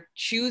when you're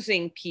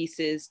choosing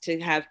pieces to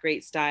have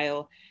great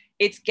style,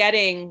 it's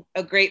getting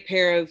a great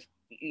pair of,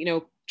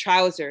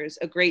 trousers,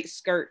 a great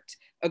skirt,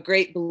 a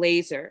great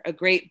blazer, a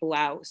great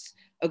blouse,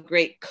 a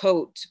great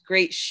coat,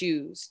 great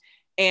shoes.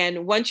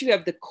 And once you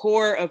have the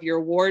core of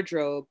your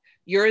wardrobe,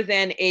 you're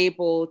then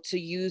able to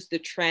use the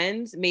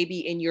trends maybe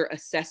in your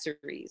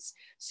accessories.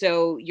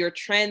 So your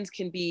trends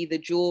can be the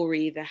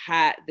jewelry, the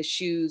hat, the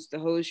shoes, the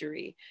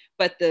hosiery,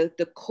 but the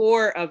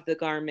core of the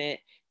garment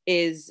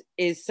is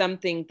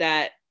something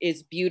that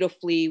is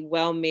beautifully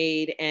well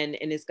made and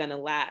is going to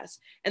last.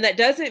 And that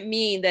doesn't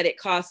mean that it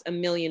costs $1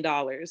 million.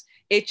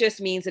 It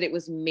just means that it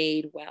was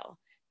made well.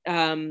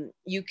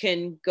 You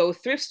can go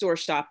thrift store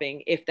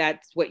shopping if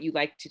that's what you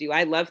like to do.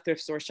 I love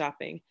thrift store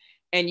shopping.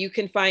 And you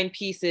can find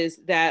pieces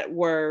that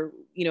were,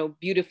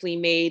 beautifully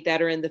made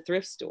that are in the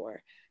thrift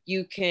store.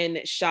 You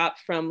can shop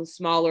from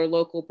smaller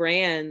local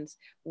brands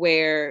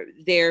where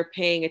they're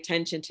paying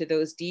attention to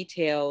those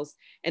details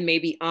and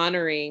maybe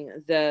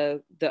honoring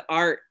the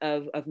art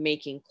of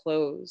making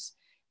clothes.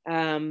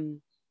 And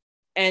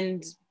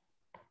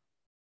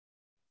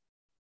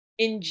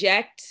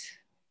inject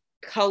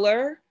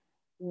color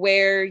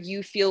where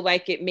you feel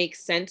like it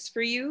makes sense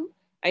for you.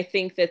 I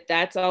think that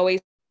that's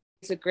always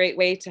a great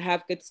way to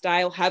have good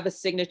style. Have a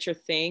signature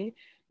thing.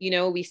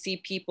 We see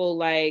people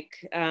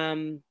like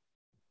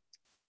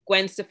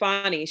Gwen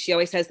Stefani. She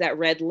always has that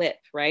red lip,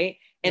 right?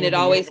 And it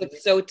always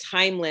looks so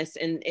timeless,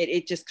 and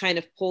it just kind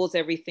of pulls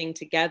everything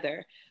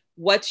together.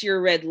 What's your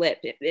red lip?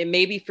 It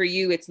maybe for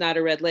you it's not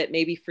a red lip.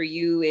 Maybe for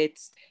you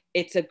it's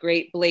a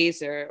great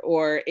blazer,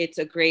 or it's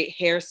a great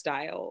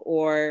hairstyle,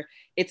 or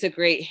it's a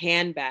great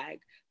handbag.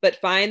 But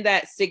find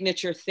that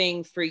signature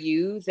thing for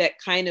you that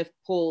kind of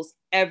pulls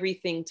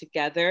everything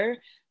together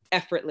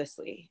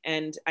effortlessly.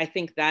 And I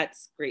think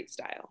that's great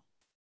style.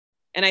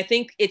 And I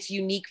think it's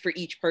unique for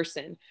each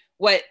person.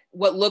 What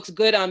looks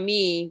good on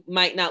me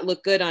might not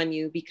look good on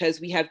you,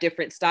 because we have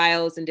different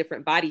styles and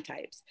different body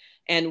types.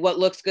 And what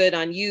looks good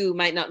on you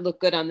might not look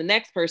good on the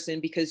next person,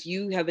 because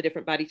you have a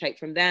different body type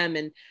from them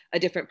and a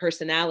different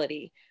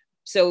personality.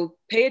 So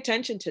pay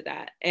attention to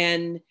that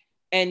and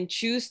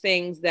choose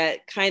things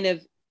that kind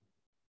of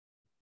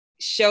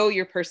show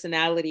your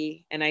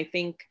personality. And I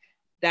think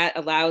that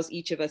allows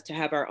each of us to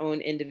have our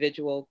own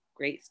individual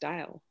great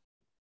style.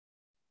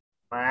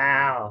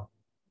 Wow.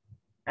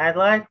 I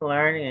like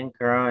learning and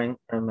growing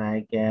from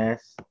my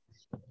guests.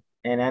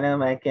 And I know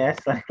my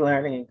guests like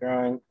learning and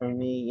growing from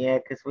me. Yeah,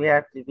 because we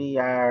have to be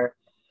our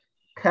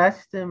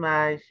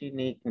customized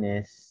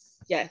uniqueness.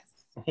 Yes.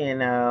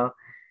 And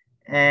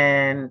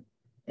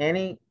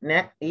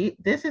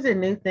this is a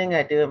new thing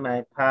I do in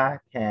my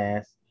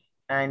podcast.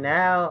 I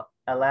now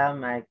allow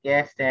my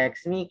guests to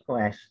ask me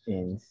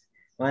questions.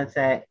 Once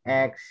I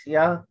ask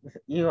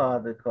you all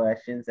the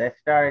questions, I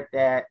started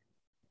that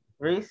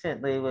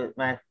recently with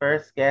my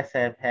first guest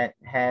I've had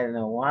in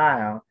a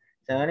while.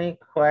 So any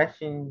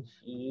questions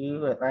you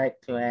would like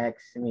to ask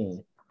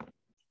me?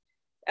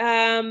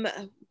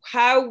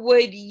 How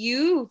would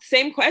you,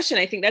 same question.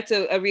 I think that's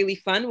a really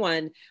fun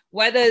one.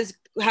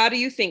 How do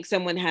you think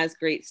someone has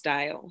great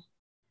style?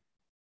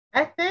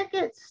 I think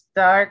it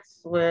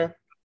starts with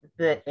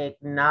the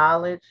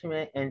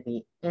acknowledgement and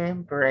the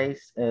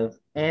embrace of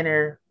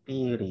inner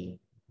beauty.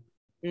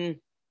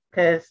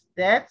 Because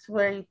that's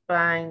where you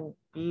find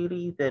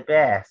beauty the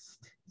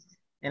best,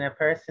 in a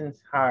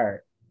person's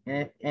heart.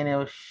 And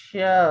it'll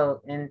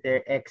show in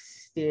their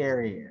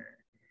exterior.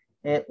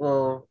 They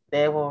will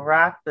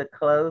rock the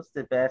clothes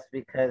the best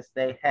because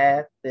they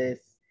have this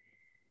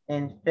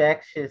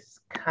infectious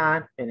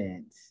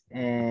confidence,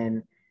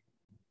 and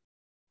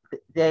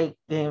they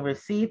can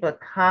receive a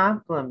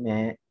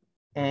compliment,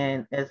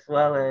 and as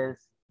well as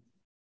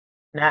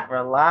not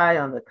rely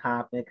on the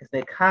compliment, because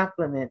they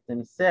compliment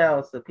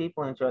themselves. So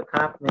people enjoy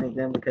complimenting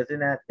them because they're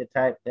not the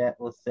type that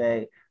will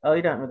say, "Oh,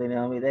 you don't really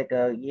know me." They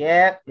go,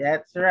 "Yep,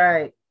 that's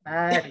right.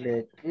 I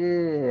look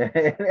good."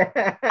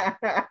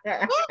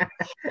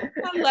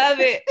 I love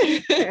it.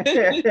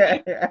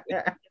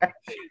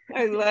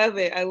 I love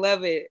it. I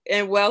love it.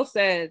 And well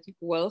said.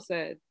 Well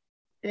said.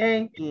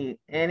 Thank you.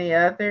 Any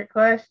other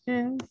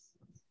questions?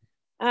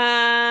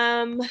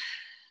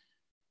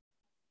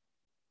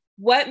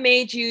 What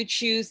made you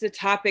choose the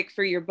topic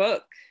for your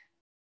book?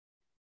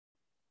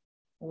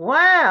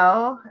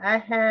 Well, I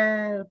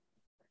have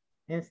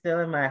and still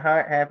in my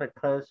heart have a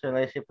close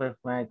relationship with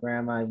my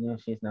grandma, even though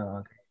she's no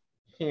longer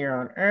here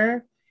on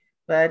earth.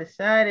 But I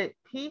decided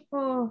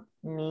people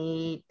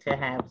need to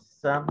have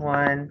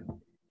someone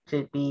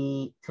to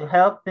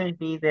help them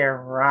be their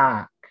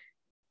rock,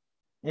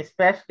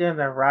 especially in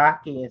the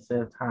rockiest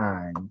of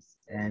times.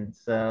 And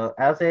so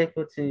I was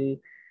able to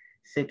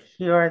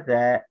secure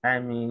that. I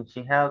mean,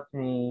 she helped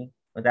me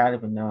without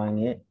even knowing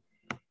it,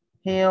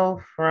 heal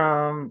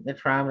from the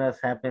trauma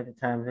that's happened at the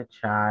time as a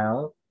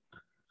child.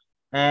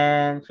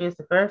 And she's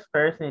the first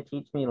person to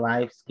teach me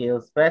life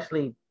skills,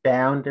 especially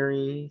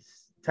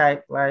boundaries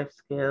type life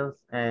skills,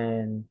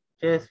 and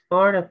just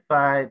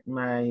fortified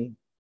my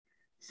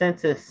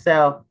sense of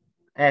self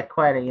at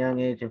quite a young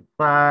age of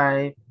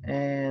 5.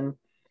 And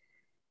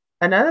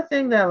another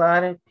thing that a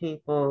lot of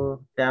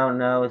people don't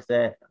know is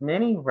that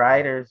many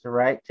writers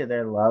write to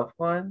their loved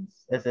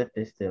ones as if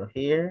they're still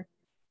here.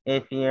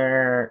 If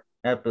you're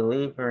a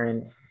believer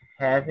in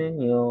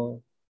heaven,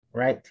 you'll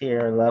write to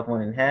your loved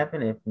one in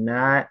heaven. If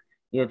not,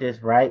 you'll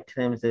just write to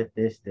them as if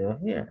they're still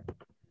here.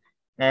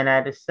 And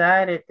I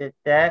decided that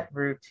that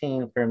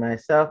routine for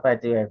myself, I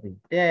do every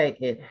day.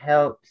 It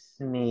helps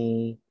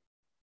me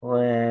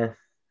with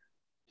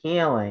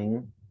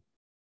healing,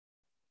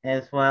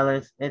 as well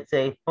as it's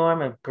a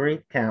form of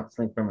grief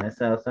counseling for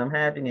myself. So I'm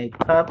having a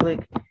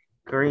public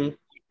grief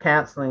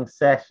counseling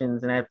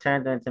sessions, and I've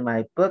turned them into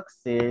my book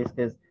series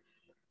because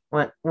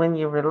when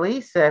you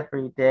release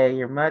every day,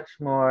 you're much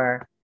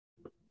more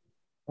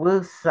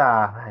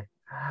woosah,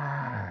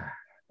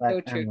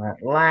 like So true. I'm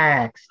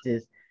relaxed.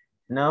 There's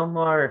no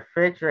more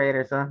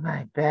refrigerators on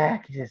my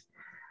back. Just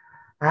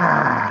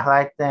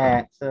like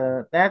that.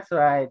 So that's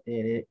why I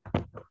did it.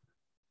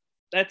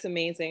 That's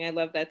amazing. I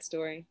love that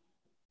story.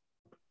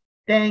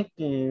 Thank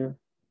you.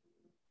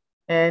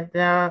 And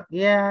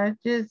yeah,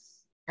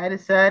 I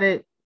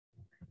decided,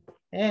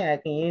 hey, I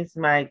can use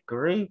my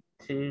grief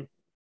to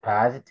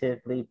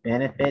positively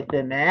benefit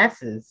the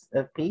masses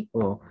of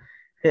people.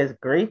 Because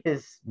grief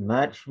is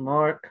much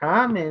more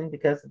common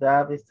because of the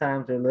obvious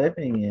times we're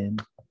living in.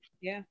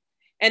 Yeah.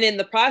 And in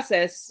the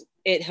process,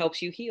 it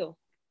helps you heal.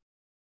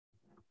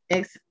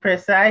 It's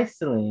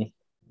precisely.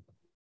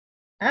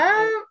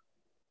 Um,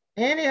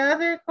 any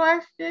other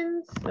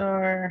questions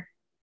or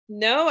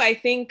No, I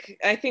think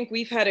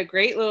we've had a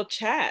great little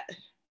chat.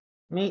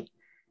 me?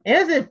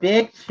 It was a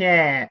big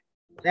chat.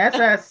 That's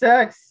why I was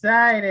so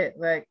excited.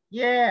 Like,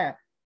 yeah.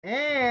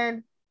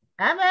 And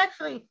I'm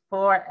actually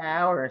 4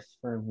 hours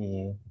from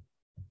you,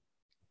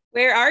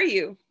 Where are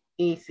you?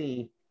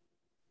 DC.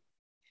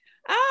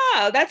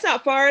 Ah, that's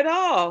not far at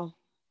all.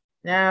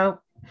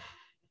 Now,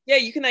 Yeah,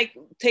 you can like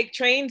take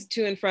trains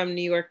to and from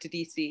New York to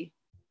DC.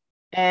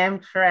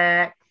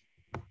 Amtrak.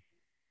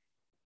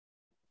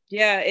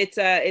 Yeah, it's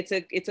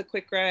a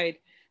quick ride.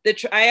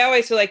 I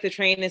always feel like the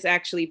train is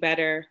actually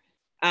better.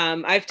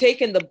 I've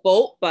taken the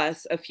Bolt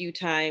bus a few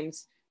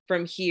times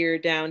from here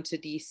down to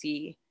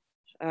DC.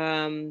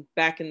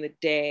 Back in the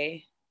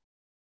day,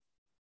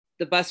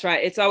 the bus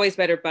ride, it's always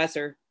better bus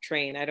or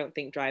train. I don't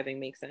think driving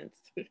makes sense.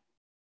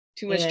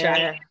 Too much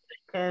traffic. Yeah,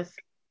 because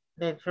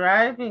the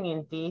driving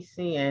in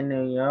DC and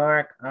New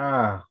York,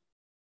 oh,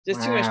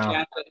 Just too much wow.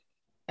 traffic.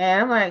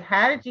 And I'm like,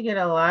 how did you get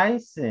a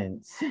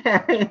license?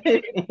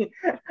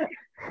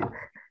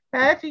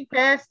 How'd you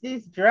pass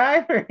these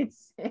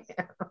drivers?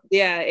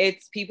 Yeah,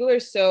 it's people are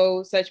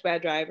such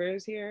bad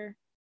drivers here.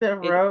 The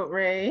It, road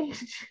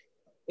rage.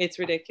 it's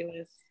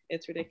ridiculous.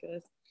 It's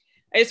ridiculous.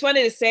 I just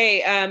wanted to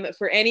say,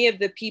 for any of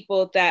the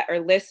people that are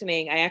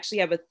listening, I actually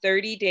have a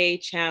 30-day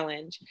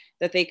challenge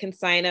that they can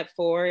sign up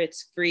for.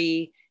 It's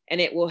free,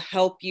 and it will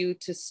help you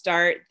to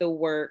start the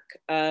work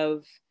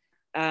of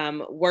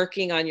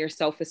working on your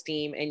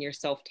self-esteem and your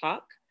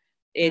self-talk.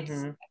 It's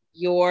Mm-hmm.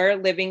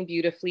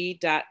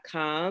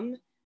 yourlivingbeautifully.com,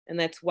 and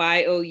that's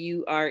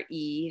YOURE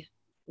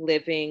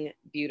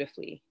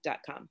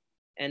livingbeautifully.com.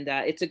 And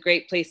it's a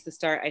great place to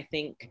start, I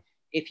think,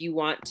 if you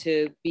want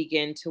to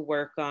begin to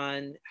work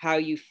on how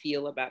you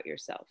feel about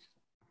yourself.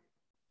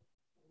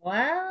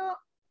 Well,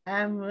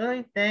 I'm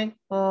really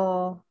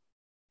thankful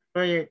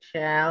for your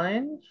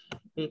challenge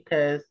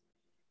because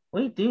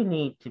we do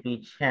need to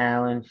be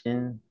challenged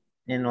in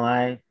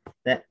life,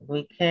 that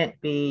we can't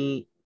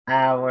be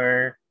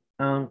our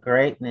own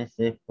greatness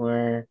if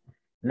we're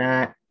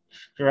not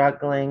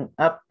struggling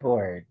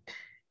upward,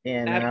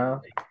 you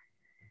know?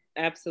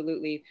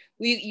 Absolutely.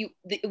 We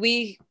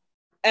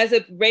as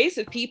a race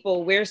of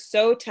people, we're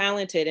so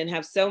talented and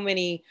have so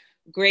many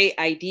great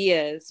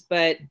ideas,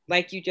 but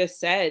like you just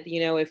said,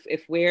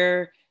 if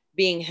we're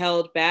being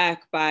held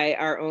back by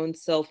our own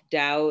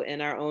self-doubt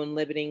and our own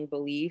limiting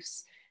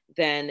beliefs,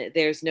 then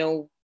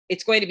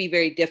it's going to be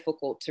very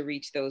difficult to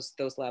reach those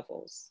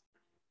levels.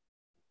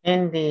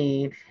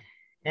 Indeed.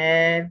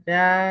 And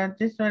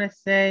just want to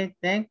say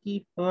thank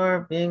you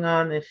for being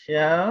on the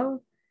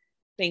show.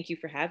 Thank you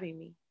for having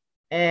me.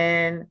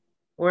 And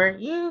were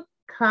you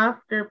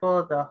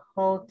comfortable the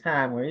whole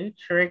time? Were you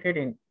triggered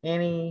in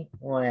any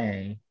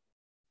way?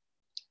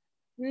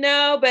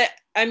 No, but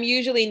I'm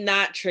usually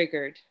not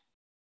triggered.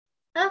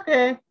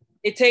 Okay.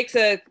 It takes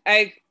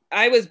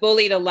I was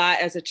bullied a lot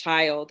as a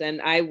child,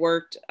 and I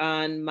worked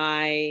on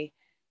my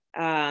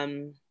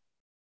um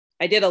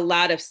I did a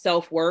lot of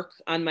self-work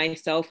on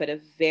myself at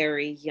a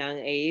very young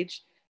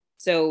age.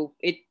 So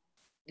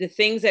the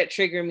things that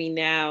trigger me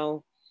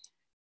now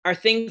are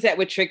things that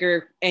would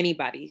trigger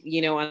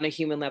anybody, on a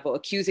human level,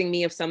 accusing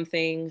me of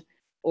something,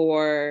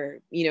 or,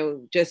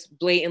 just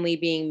blatantly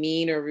being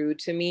mean or rude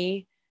to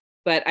me.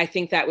 But I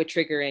think that would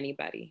trigger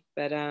anybody.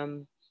 But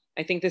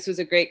I think this was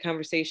a great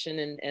conversation,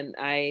 and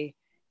I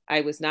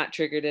was not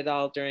triggered at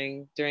all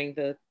during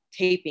the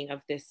taping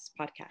of this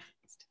podcast.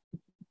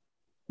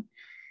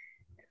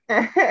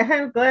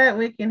 I'm glad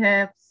we can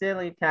have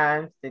silly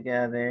times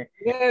together.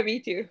 Yeah, me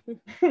too.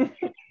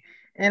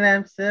 And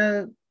I'm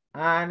so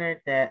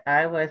honored that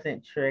I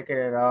wasn't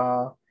triggered at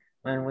all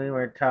when we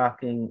were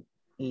talking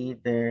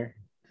either.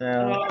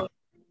 So, Oh,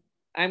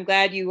 I'm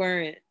glad you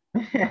weren't.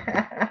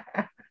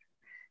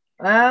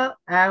 well,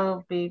 I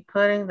will be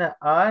putting the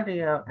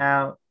audio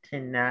out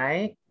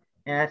tonight,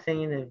 and I'll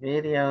send you the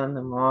video in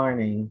the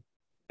morning.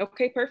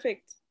 Okay,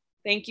 perfect.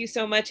 Thank you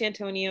so much,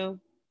 Antonio.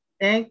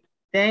 Thank,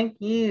 thank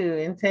you,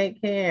 and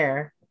take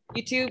care.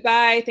 You too.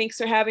 Bye. Thanks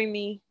for having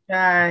me.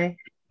 Bye.